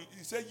call you?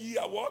 He said, ye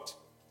are what?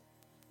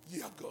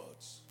 Ye are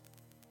gods.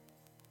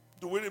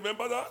 Do we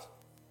remember that?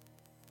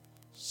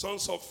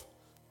 Sons of,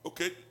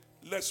 okay,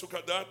 let's look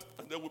at that,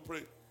 and then we'll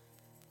pray.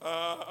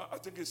 I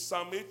think it's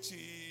Psalm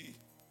 80,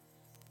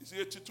 is it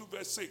 82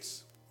 verse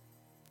 6?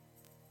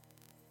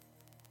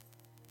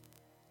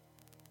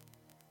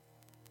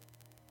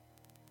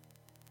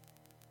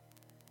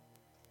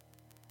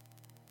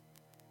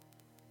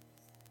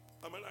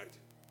 Am I right?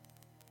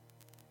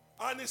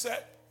 And he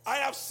said, I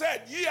have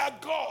said, ye are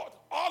God.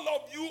 All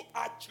of you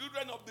are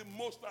children of the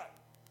Most High.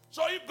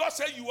 So if God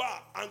said you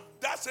are, and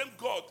that same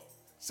God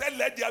said,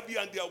 let there be,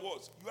 and there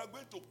was, you are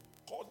going to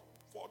call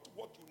forth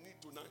what you need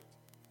tonight.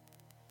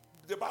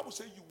 The Bible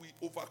says you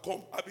will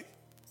overcome. Abi?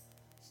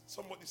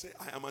 Somebody say,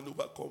 I am an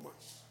overcomer.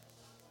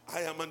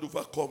 I am an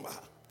overcomer.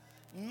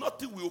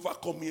 Nothing will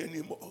overcome me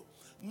anymore.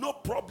 No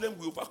problem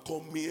will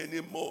overcome me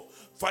anymore.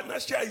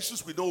 Financial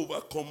issues will not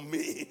overcome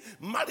me.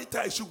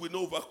 Marital issues will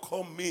not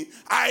overcome me.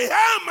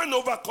 I am an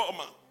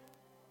overcomer.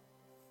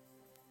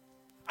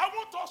 I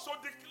want us to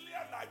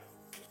declare like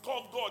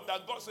God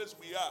that God says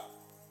we are.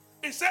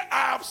 He said,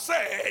 I have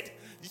said,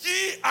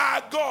 ye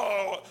are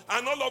God,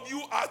 and all of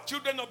you are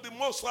children of the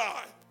Most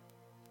High.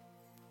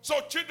 So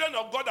children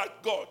of God are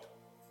God.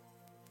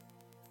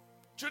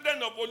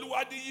 Children of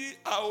Oluwaniyi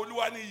are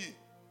Oluwaniyi.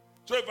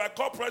 So if I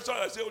call Precious and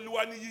I say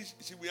Oluwaniyi,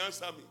 she will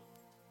answer me.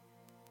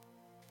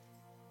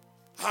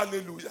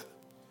 Hallelujah.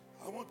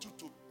 I want you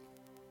to,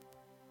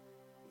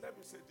 let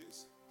me say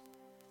this.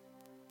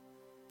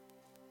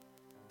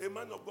 A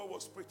man of God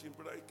was preaching,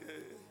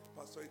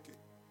 Pastor Ike.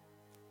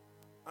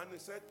 And he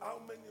said, how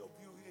many of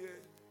you here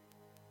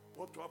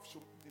want to have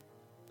some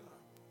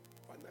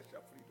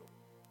financial freedom?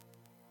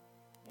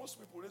 Most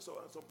people raise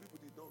up, and some people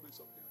did not raise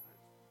up their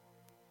hand.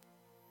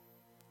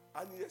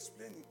 And he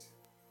explained it.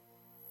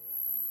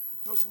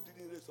 Those who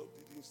didn't raise up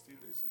didn't still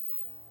raise it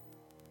up.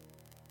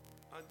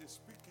 And they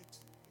speak it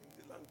in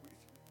the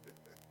language.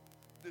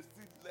 They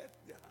still left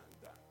their hand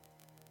down.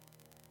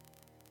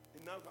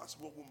 He now asked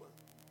one woman,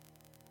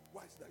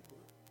 why is that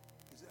going?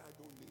 He said, I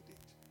don't need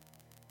it.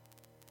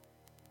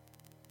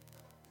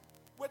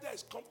 Whether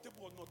it's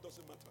comfortable or not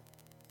doesn't matter.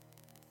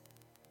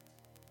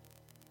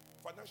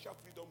 Financial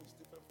freedom is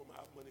different from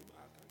I have money in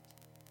my account.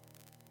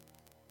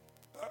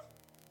 Huh?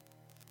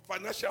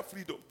 Financial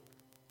freedom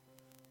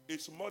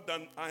is more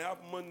than I have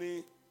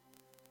money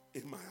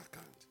in my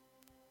account.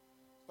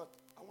 But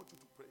I want you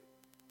to pray.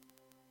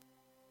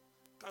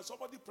 Can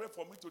somebody pray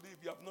for me today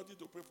if you have nothing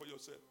to pray for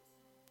yourself?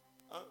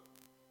 Huh?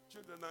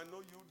 Children, I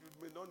know you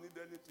may not need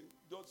anything.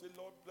 Just say,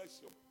 Lord,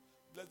 bless you.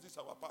 Bless this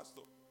our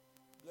pastor.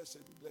 Bless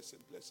him, bless him,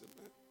 bless him.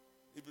 Eh?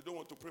 If you don't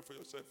want to pray for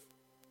yourself,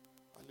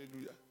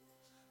 hallelujah.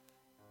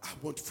 I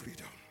want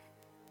freedom.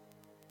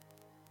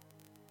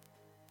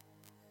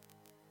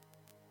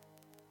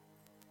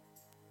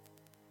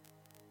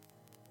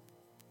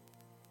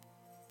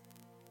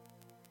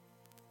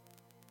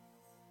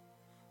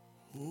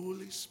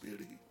 Holy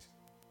Spirit,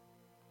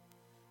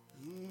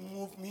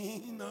 move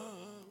me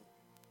now.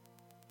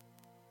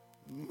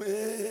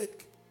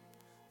 Make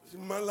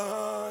my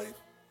life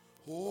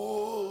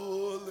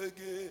whole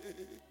again.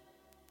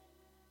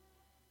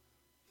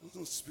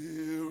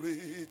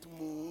 Spirit,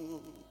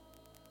 move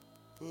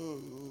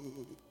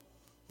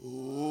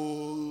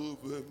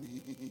over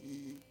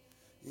me.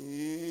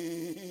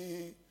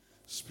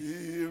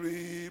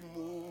 Spirit,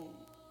 move.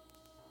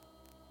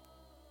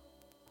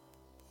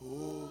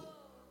 Oh,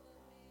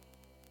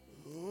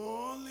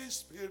 Holy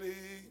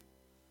Spirit,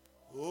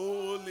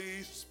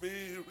 Holy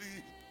Spirit,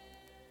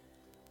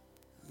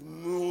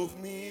 move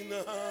me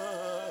now.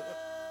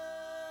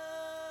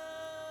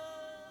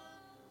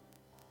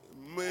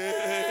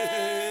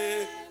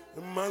 Make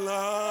my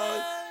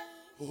life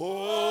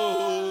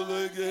whole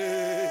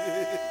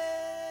again.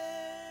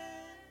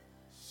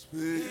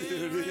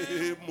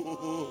 Spirit, move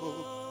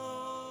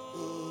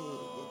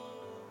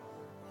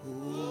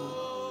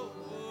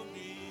over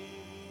me.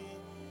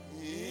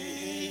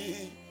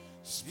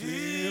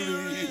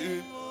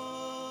 Spirit,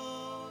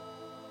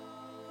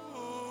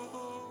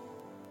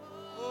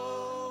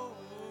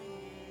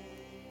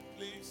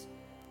 please,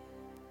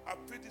 I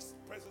feel this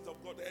presence of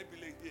God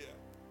heavily here.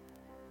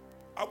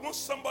 I want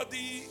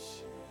somebody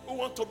who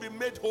wants to be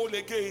made whole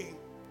again,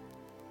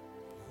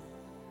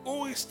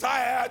 who is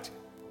tired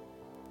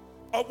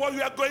of what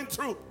you are going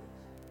through.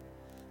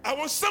 I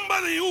want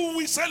somebody who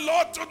will say,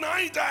 Lord,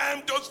 tonight I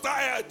am just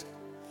tired.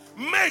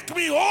 Make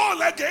me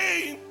whole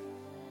again.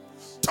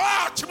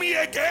 Touch me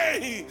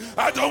again.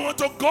 I don't want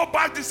to go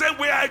back the same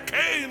way I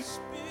came.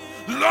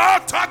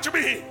 Lord, touch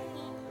me.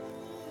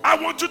 I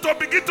want you to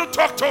begin to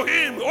talk to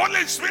him.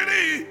 Holy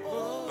Spirit.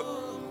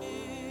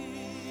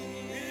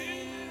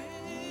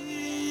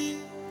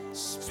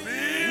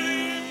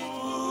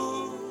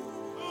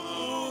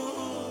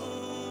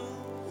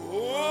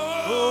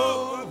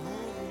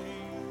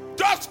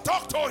 Just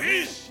talk to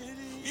him.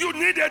 You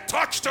need a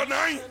touch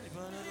tonight.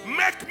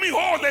 Make me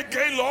whole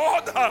again,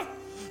 Lord.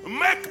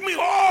 Make me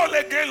whole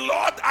again,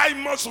 Lord. I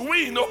must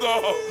win, oh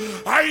God.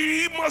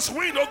 I must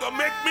win, oh God.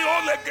 Make me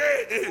whole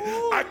again.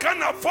 I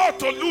can't afford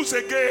to lose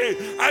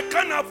again. I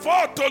can't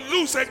afford to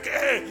lose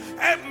again.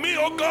 Help me,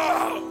 oh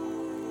God.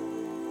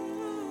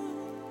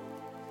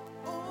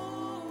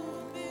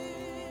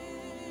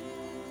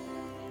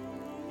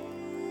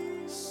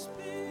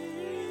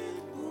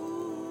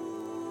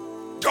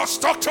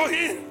 Just talk to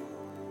him.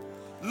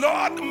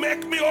 Lord,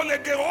 make me whole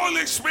again.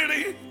 Holy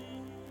Spirit.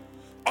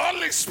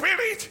 Holy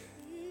Spirit.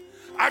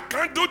 I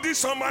can't do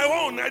this on my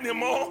own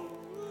anymore.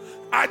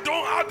 I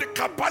don't have the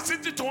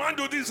capacity to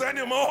handle this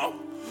anymore.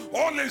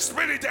 Holy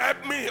Spirit,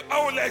 help me.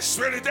 Holy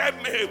Spirit,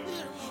 help me.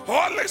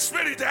 Holy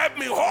Spirit, help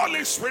me.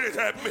 Holy Spirit,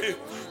 help me.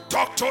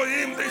 Talk to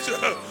him.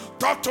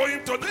 Talk to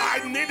him tonight.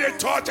 I need a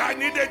touch. I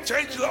need a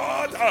change,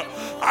 Lord.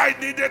 I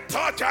need a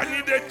touch. I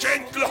need a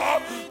change,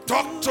 Lord.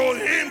 Talk to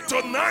him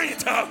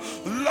tonight.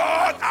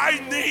 Lord,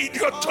 I need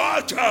your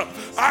touch.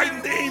 I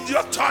need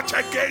your touch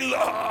again,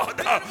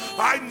 Lord.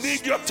 I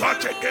need your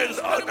touch again,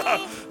 Lord.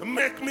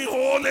 Make me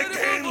whole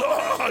again,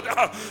 Lord.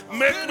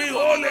 Make me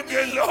whole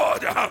again,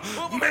 Lord.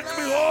 Make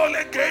me whole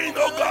again,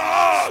 oh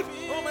God.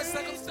 All my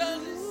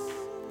circumstances.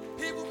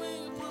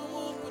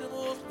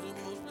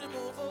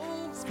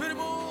 Spirit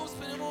move,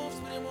 Spirit move,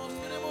 Spirit move,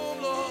 Spirit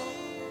move, Lord.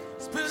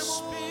 Spirit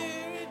move,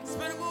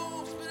 Spirit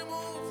move, Spirit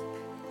move.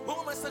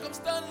 Over my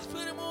circumstances,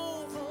 Spirit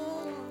move.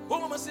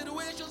 Over my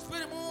situation,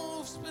 Spirit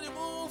move, Spirit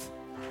move.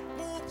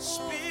 Move,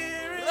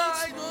 Spirit.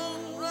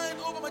 Right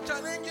over my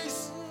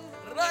challenges.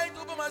 Right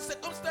over my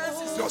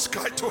circumstances. Just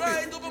cry to him.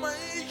 Right over my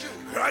issue.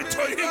 Cry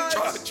to him,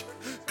 church.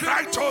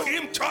 Cry to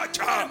him, church.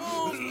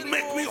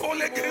 Make me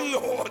whole again,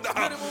 Lord.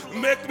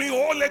 Make me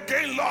whole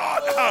again,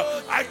 Lord.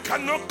 I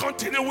cannot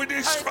continue with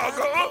this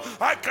struggle.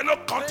 I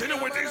cannot continue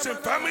with this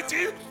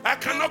infirmity. I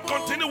cannot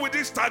continue with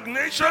this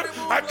stagnation.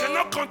 I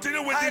cannot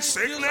continue with this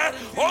sickness.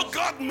 Oh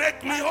God,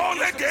 make me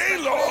whole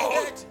again,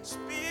 Lord.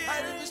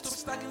 I refuse to be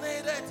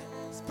stagnated.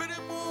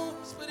 Spirit move,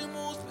 Spirit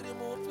move, Spirit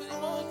move, Spirit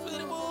move,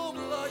 Spirit move,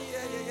 Lord. Yeah.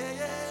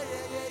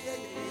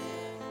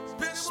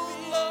 Spirit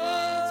move,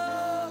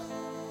 Lord.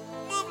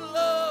 Move,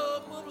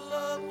 Lord. Move,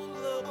 Lord. Move,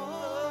 Lord.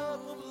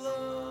 Move,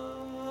 Lord.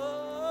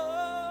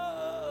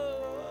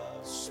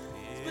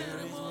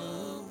 Spirit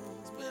move,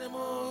 Spirit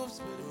move,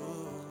 Spirit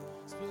move,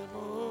 Spirit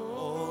move.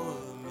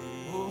 Over me,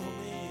 over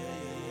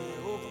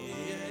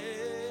me,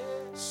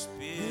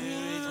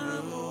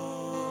 Spirit move.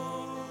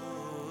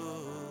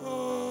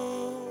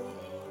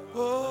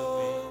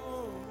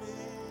 Over me.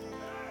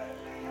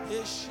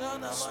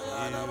 Yeshana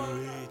Mayana.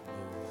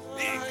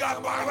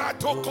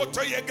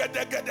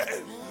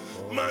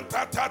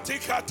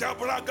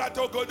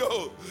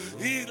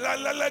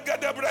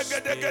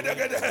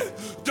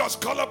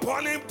 Just call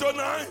upon him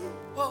tonight.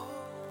 Oh.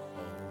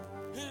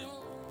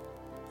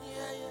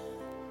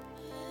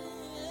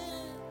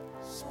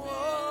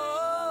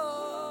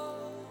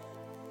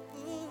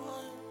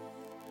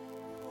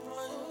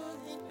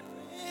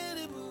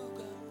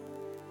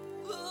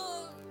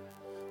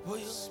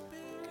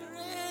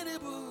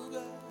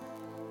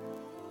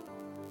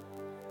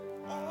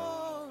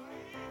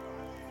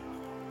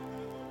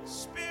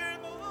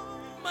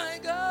 My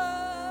God,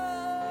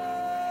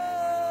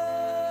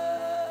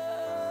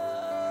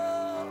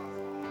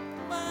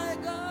 my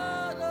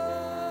God,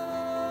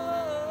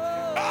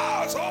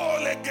 That's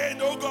all again,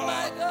 oh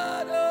my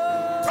God.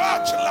 God,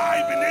 Touch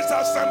life in this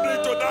assembly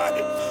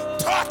tonight.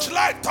 Touch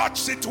life, touch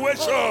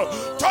situation.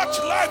 Touch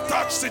life,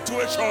 touch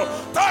situation.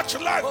 Touch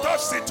life, touch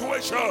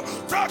situation.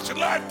 Touch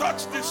life,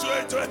 touch this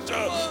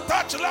situation.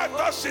 Touch life,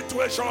 touch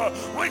situation.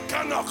 We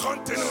cannot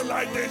continue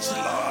like this,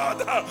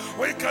 Lord.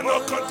 We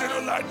cannot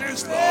continue like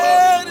this,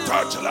 Lord.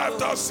 Touch life,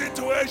 touch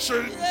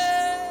situation.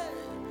 yeah,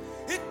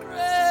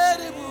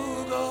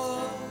 incredible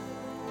God,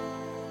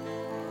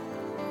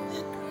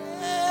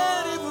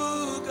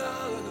 incredible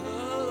God.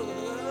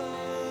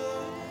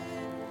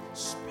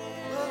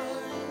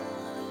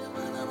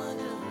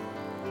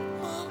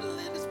 Move in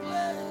this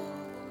place.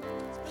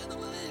 Spirit of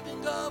the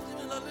living God,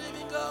 Spirit of the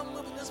living God,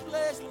 move in this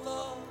place,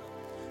 Lord.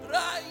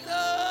 Right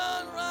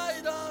on,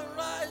 right on,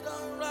 right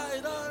on,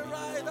 right on,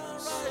 right on,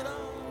 right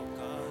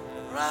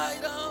on.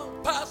 Right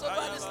on. Pass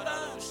over this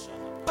land.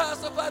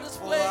 Pass over this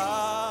place.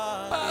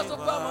 Pass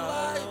over my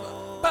life.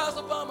 Pass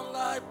over my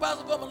life. Pass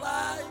over my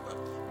life.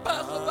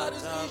 Pass over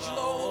this issue,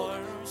 Lord.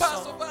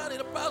 Pass over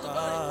it. Pass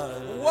over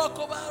it. Walk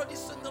over these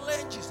single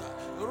edges.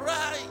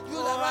 Right. You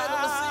that right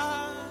on the sea.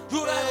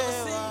 You right on the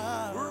sea.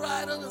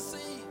 Right on the sea.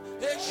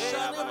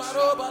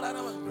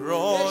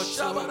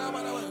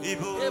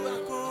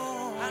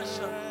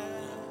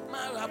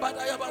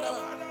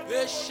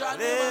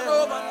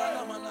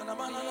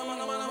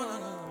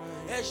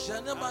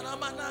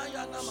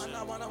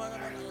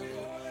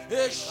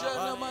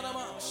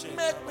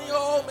 Make me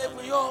whole, make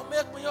me whole,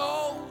 make me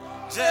whole.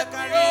 Make me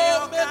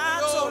whole, make me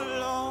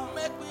whole.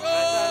 Make me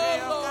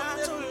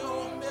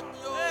whole, make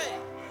me whole.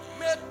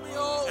 Make me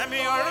whole.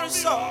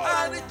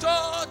 I the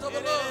thought of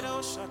the Lord.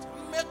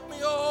 Make me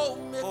whole,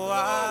 make me whole.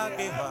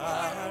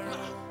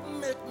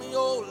 Make me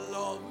whole,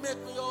 Lord. Make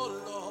me whole,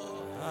 Lord.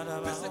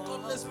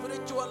 Physically,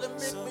 spiritually,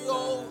 make me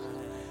whole.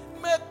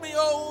 Make me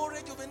whole,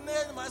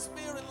 rejuvenate my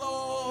spirit,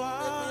 Lord.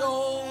 Make me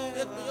whole,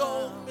 make me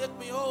whole, make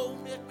me whole,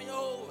 make me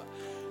whole.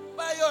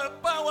 By your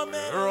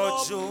empowerment,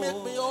 Lord, make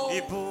me whole.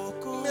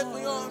 Make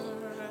me whole.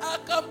 I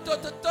come to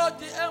touch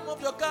the hem of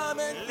your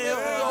garment, make me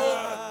whole.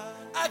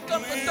 I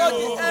come to touch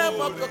the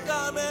hem of your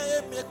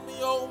garment, make me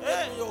whole,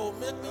 make me whole,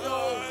 make me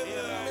whole,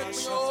 make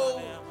me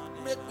whole,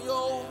 make me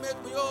whole, make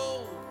me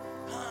whole.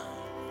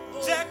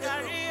 Make me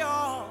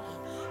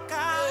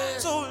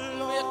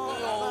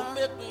whole,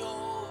 make me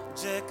whole.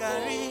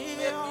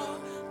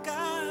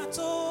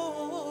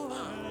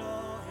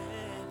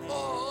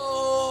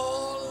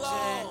 Oh,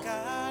 Lord.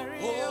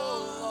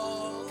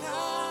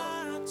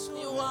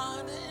 You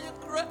are the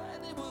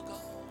incredible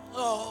God.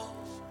 Oh,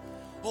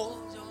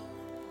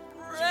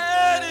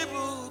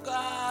 incredible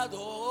God.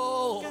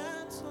 Oh,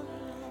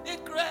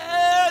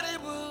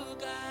 incredible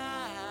God.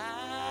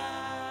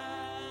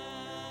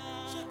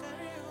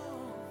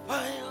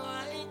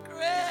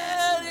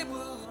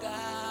 Incredible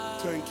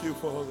God. Thank you,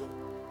 Father.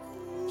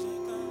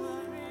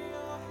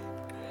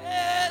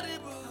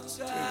 Incredible God.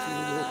 Thank you,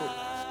 Lord.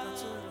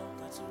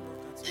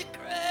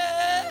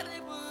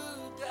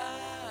 Incredible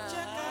God.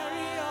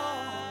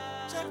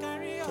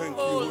 Thank you,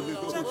 Holy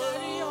Ghost.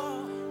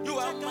 You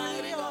are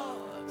mighty God.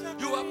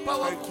 You are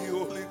powerful. Thank you,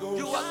 Holy Ghost.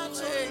 You are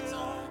great.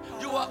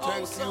 You are Thank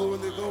you, awesome.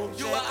 Holy Ghost.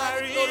 You are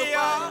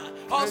glorified.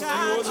 Thank you,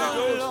 Holy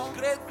Ghost.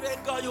 Great,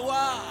 great God you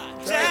are.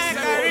 Thank you,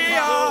 Holy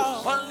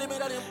Ghost.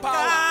 Unlimited in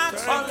power.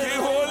 Thank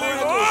you, Holy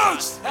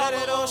Ghost.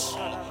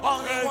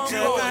 Only one you,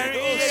 God. Holy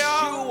Ghost.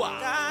 Yeshua.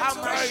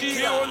 Thank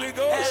you, Holy Hamashiach.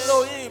 Ghost.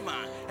 Elohim.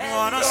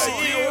 Thank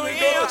you, Holy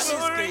Ghost.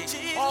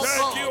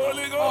 Thank you,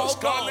 Holy Ghost.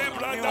 Thank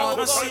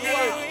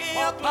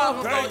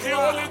Thank you,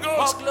 Holy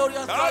Ghost.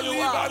 glorious God you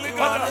are.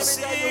 Baligada.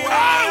 Unlimited you Ah, are.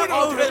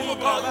 without Unfaithful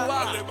him. God you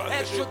are.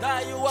 El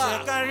Shaddai you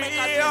are. Make a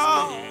display.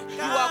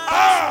 You are Ah,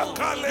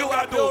 powerful. You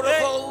are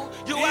beautiful.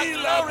 You are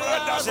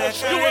glorious. You are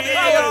powerful. You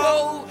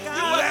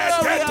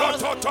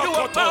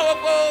are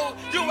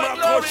glorious. You are powerful. You are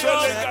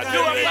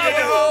glorious. You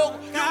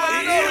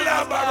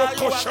are powerful.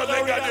 You are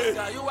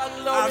glorious. You are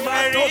glorious.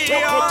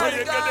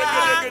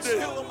 You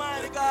are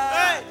mighty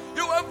God.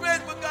 You are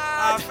faithful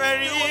God. You are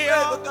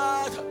faithful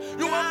God.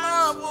 You are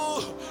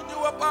marvelous. You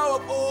are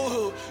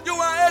powerful. You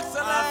are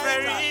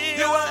excellent.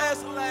 You are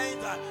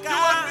excellent. You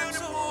are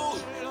beautiful.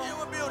 You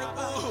are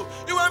beautiful.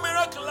 You are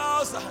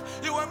miraculous.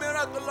 You are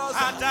miraculous. You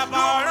are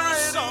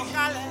mighty.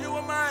 You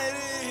are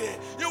mighty.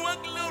 You are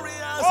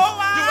glorious. You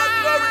are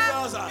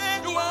glorious.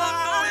 You are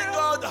knowing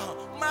God.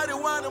 Mighty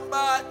one in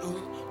battle.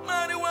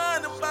 Mighty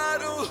one in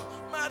battle.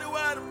 Mighty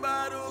one in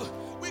battle.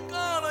 We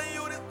call on you.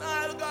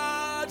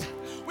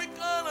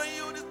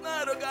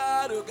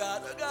 oh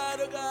God, oh God,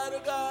 oh God,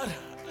 oh God.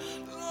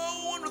 Lord,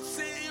 we want to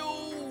see you.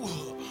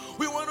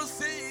 We want to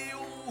see you.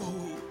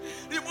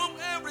 Remove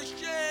every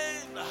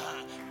chain.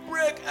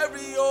 Break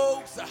every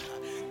yoke.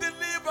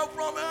 Deliver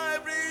from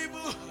every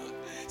evil.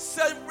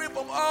 Set free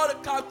from all the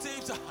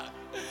captives.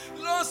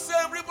 Lord,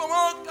 set free from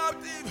all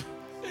captives.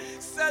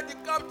 Set the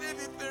captive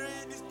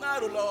free this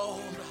night, oh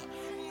Lord.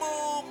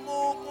 Move,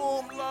 move,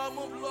 Lord,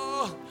 move,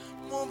 Lord.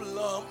 Move,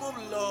 Lord,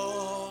 move,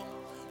 Lord.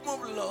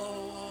 Move,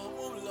 Lord,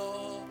 move,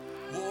 Lord.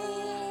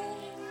 Oh,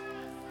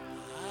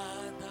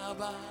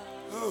 Adaba.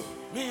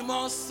 Mi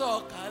mo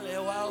sọ̀kalẹ̀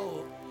wá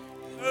o.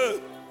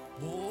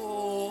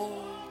 Oh,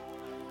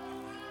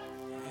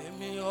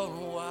 èmi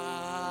ọ̀run wá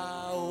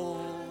o.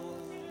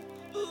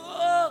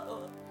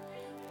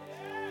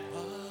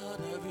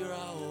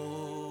 Adabira o.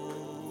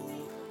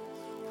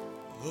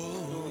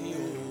 Oh,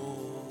 yo,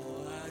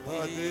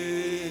 Ade.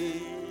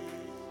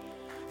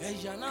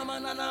 Eja na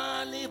manana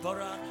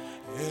libora.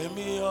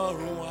 Èmi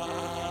ọ̀run wá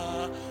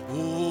o.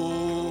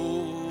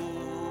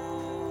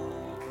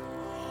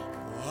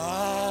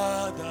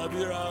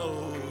 Adabira o.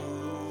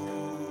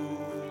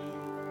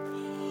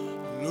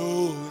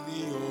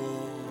 Lónìí o,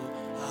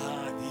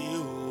 Ade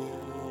o.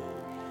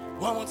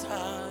 One more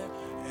time.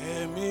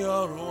 Èmi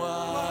ọ̀run wá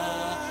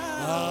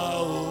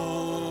o.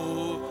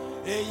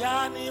 Eya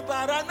ni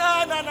bara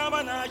na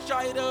mana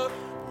shaida.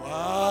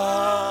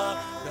 Wa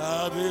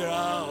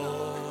dabira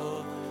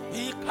o.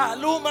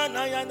 Ikaluma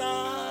na yana.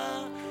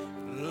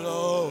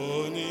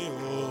 Lónìí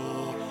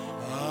o,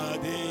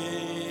 Ade.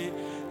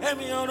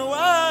 Èmi ọ̀run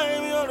wá,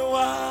 èmi ọ̀run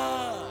wá.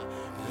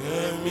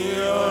 Èmi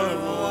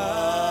ọ̀run wá.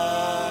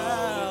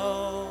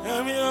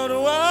 Èmi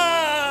ọ̀run wá.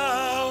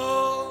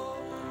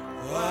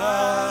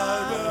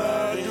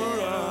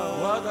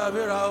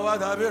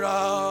 Wadabira.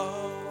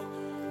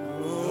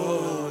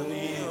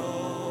 Lónìí o,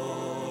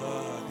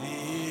 Ade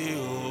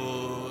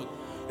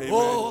o.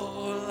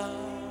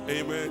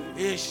 Amen.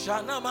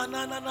 Ishana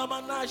manana na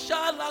mana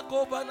shala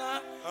kobana.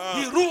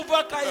 Iruba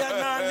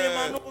kayana ne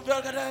manu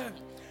vergade.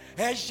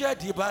 Eje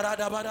di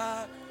barada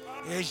bara.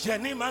 Eje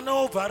ni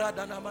manu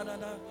barada na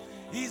manana.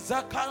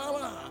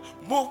 Izakama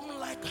move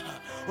like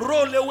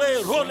roll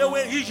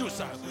away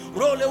issues,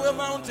 roll away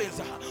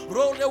mountains,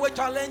 roll away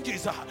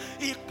challenges.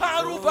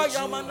 Ikaruba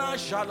yamana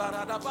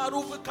shalarada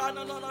baruba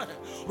kanana.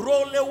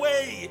 Roll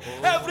away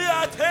every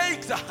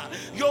heartache,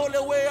 roll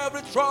away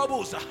every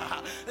troubles.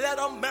 Let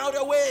them melt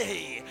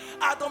away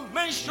at the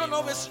mention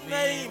of His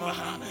name.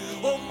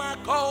 Oh my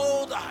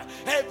God,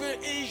 every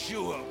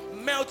issue.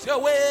 Melt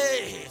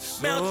away,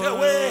 melt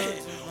away.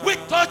 We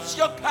touch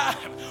your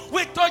garment.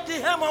 We touch the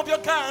hem of your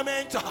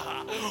garment.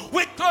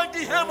 We touch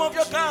the hem of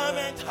your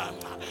garment.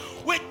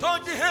 We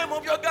touch the hem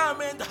of your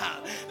garment.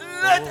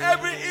 Let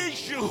every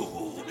issue,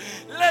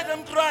 let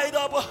them dry it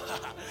up.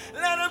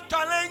 Let them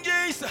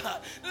challenges,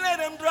 let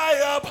them dry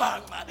up.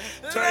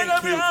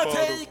 Thank you,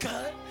 Father.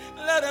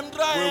 Let them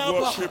dry up. We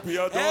worship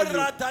you, adore you.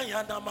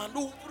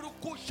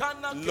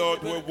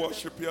 Lord, we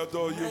worship you,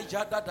 adore you.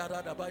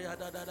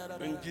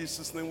 In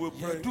Jesus' name we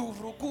pray.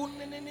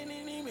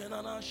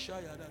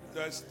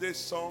 There's this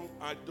song,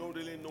 I don't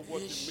really know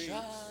what it means.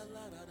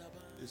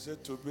 It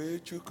said, Tobe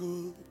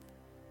Chuku,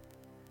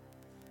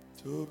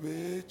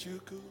 Tobe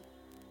Chuku,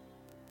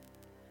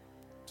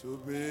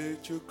 Tobe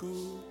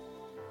Chuku,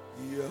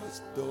 He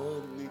has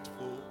done it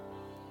for.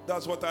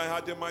 That's what I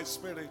had in my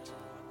spirit.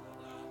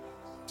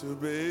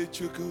 Tobe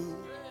Chuku.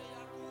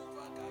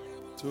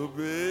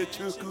 Tobe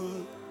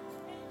Chuku,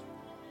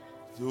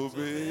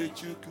 Tobe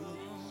Chuku,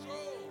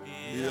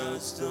 He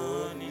has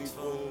done it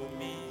for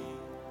me.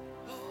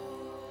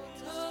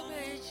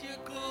 Tobe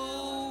Chuku,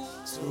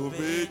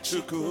 Tobe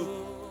Chuku,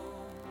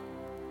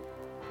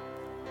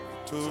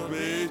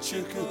 Tobe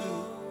Chuku,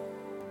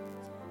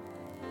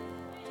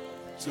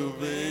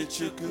 Tobe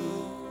Chuku,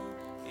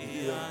 He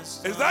has.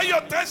 Is that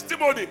your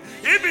testimony?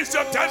 If it's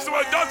your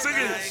testimony, don't sing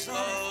it.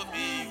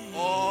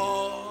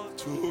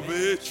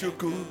 Tobe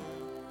Chuku.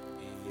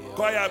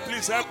 Choir,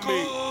 please help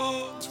me.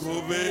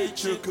 Tobe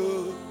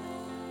Chuku,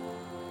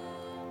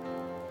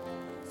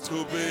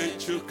 Tobe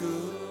Chuku,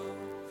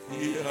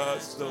 He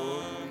has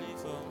done it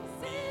for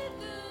me.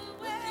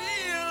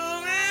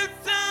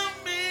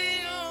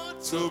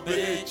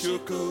 Tobe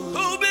Chuku,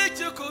 Tobe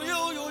Chuku,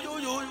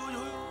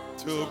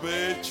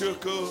 Tobe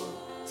Chuku,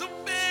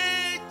 Tobe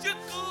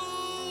Chuku,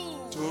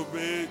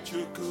 Tobe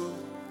Chuku,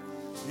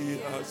 He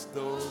has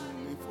done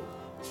it for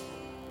me.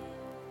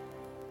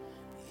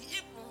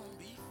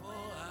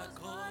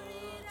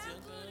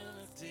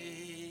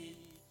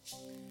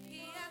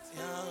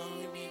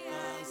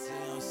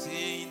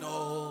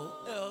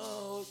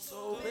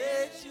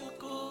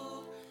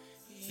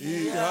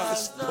 He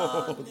has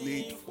done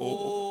it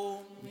for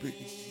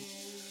me.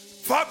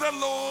 Father,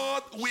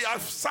 Lord, we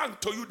have sung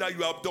to you that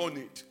you have done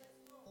it.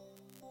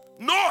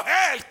 No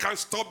hell can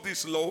stop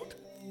this, Lord.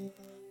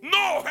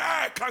 No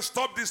hell can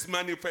stop this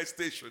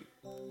manifestation.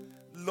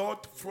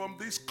 Lord, from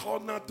this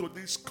corner to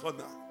this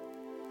corner,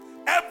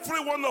 every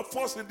one of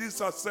us in this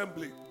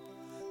assembly,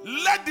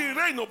 let the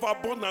rain of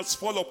abundance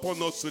fall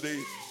upon us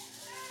today.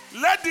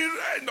 Let the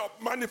rain of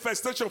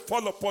manifestation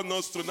fall upon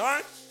us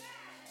tonight.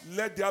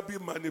 Let there be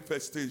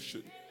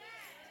manifestation.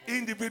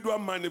 Individual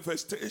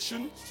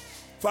manifestation,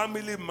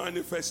 family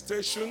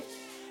manifestation,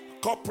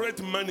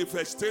 corporate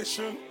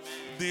manifestation,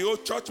 the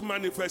old church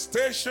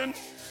manifestation.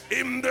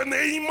 In the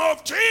name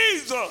of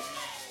Jesus,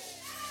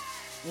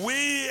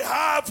 we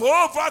have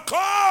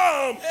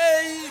overcome.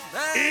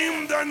 Amen.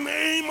 In the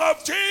name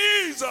of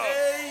Jesus.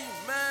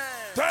 Amen.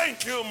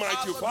 Thank you,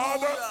 mighty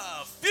Father.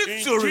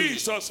 Victory. In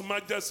Jesus'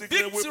 majestic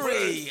name we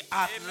pray. Victory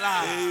at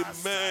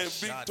last. Amen.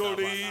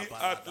 Victory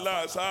at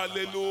last.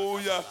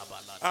 Hallelujah.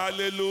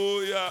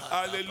 Hallelujah.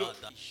 Hallelujah.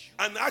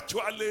 And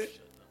actually,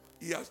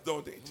 he has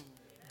done it.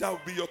 That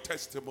will be your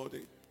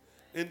testimony.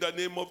 In the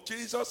name of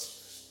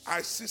Jesus,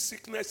 I see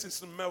sickness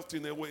is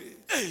melting away.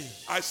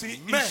 I see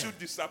issue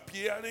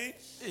disappearing.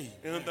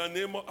 In the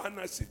name of, and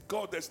I see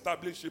God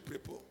establishing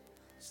people.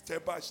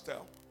 Step by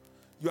step.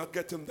 You are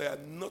getting there.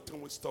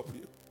 Nothing will stop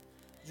you.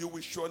 You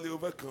will surely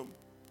overcome.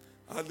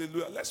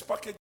 Hallelujah. Let's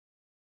package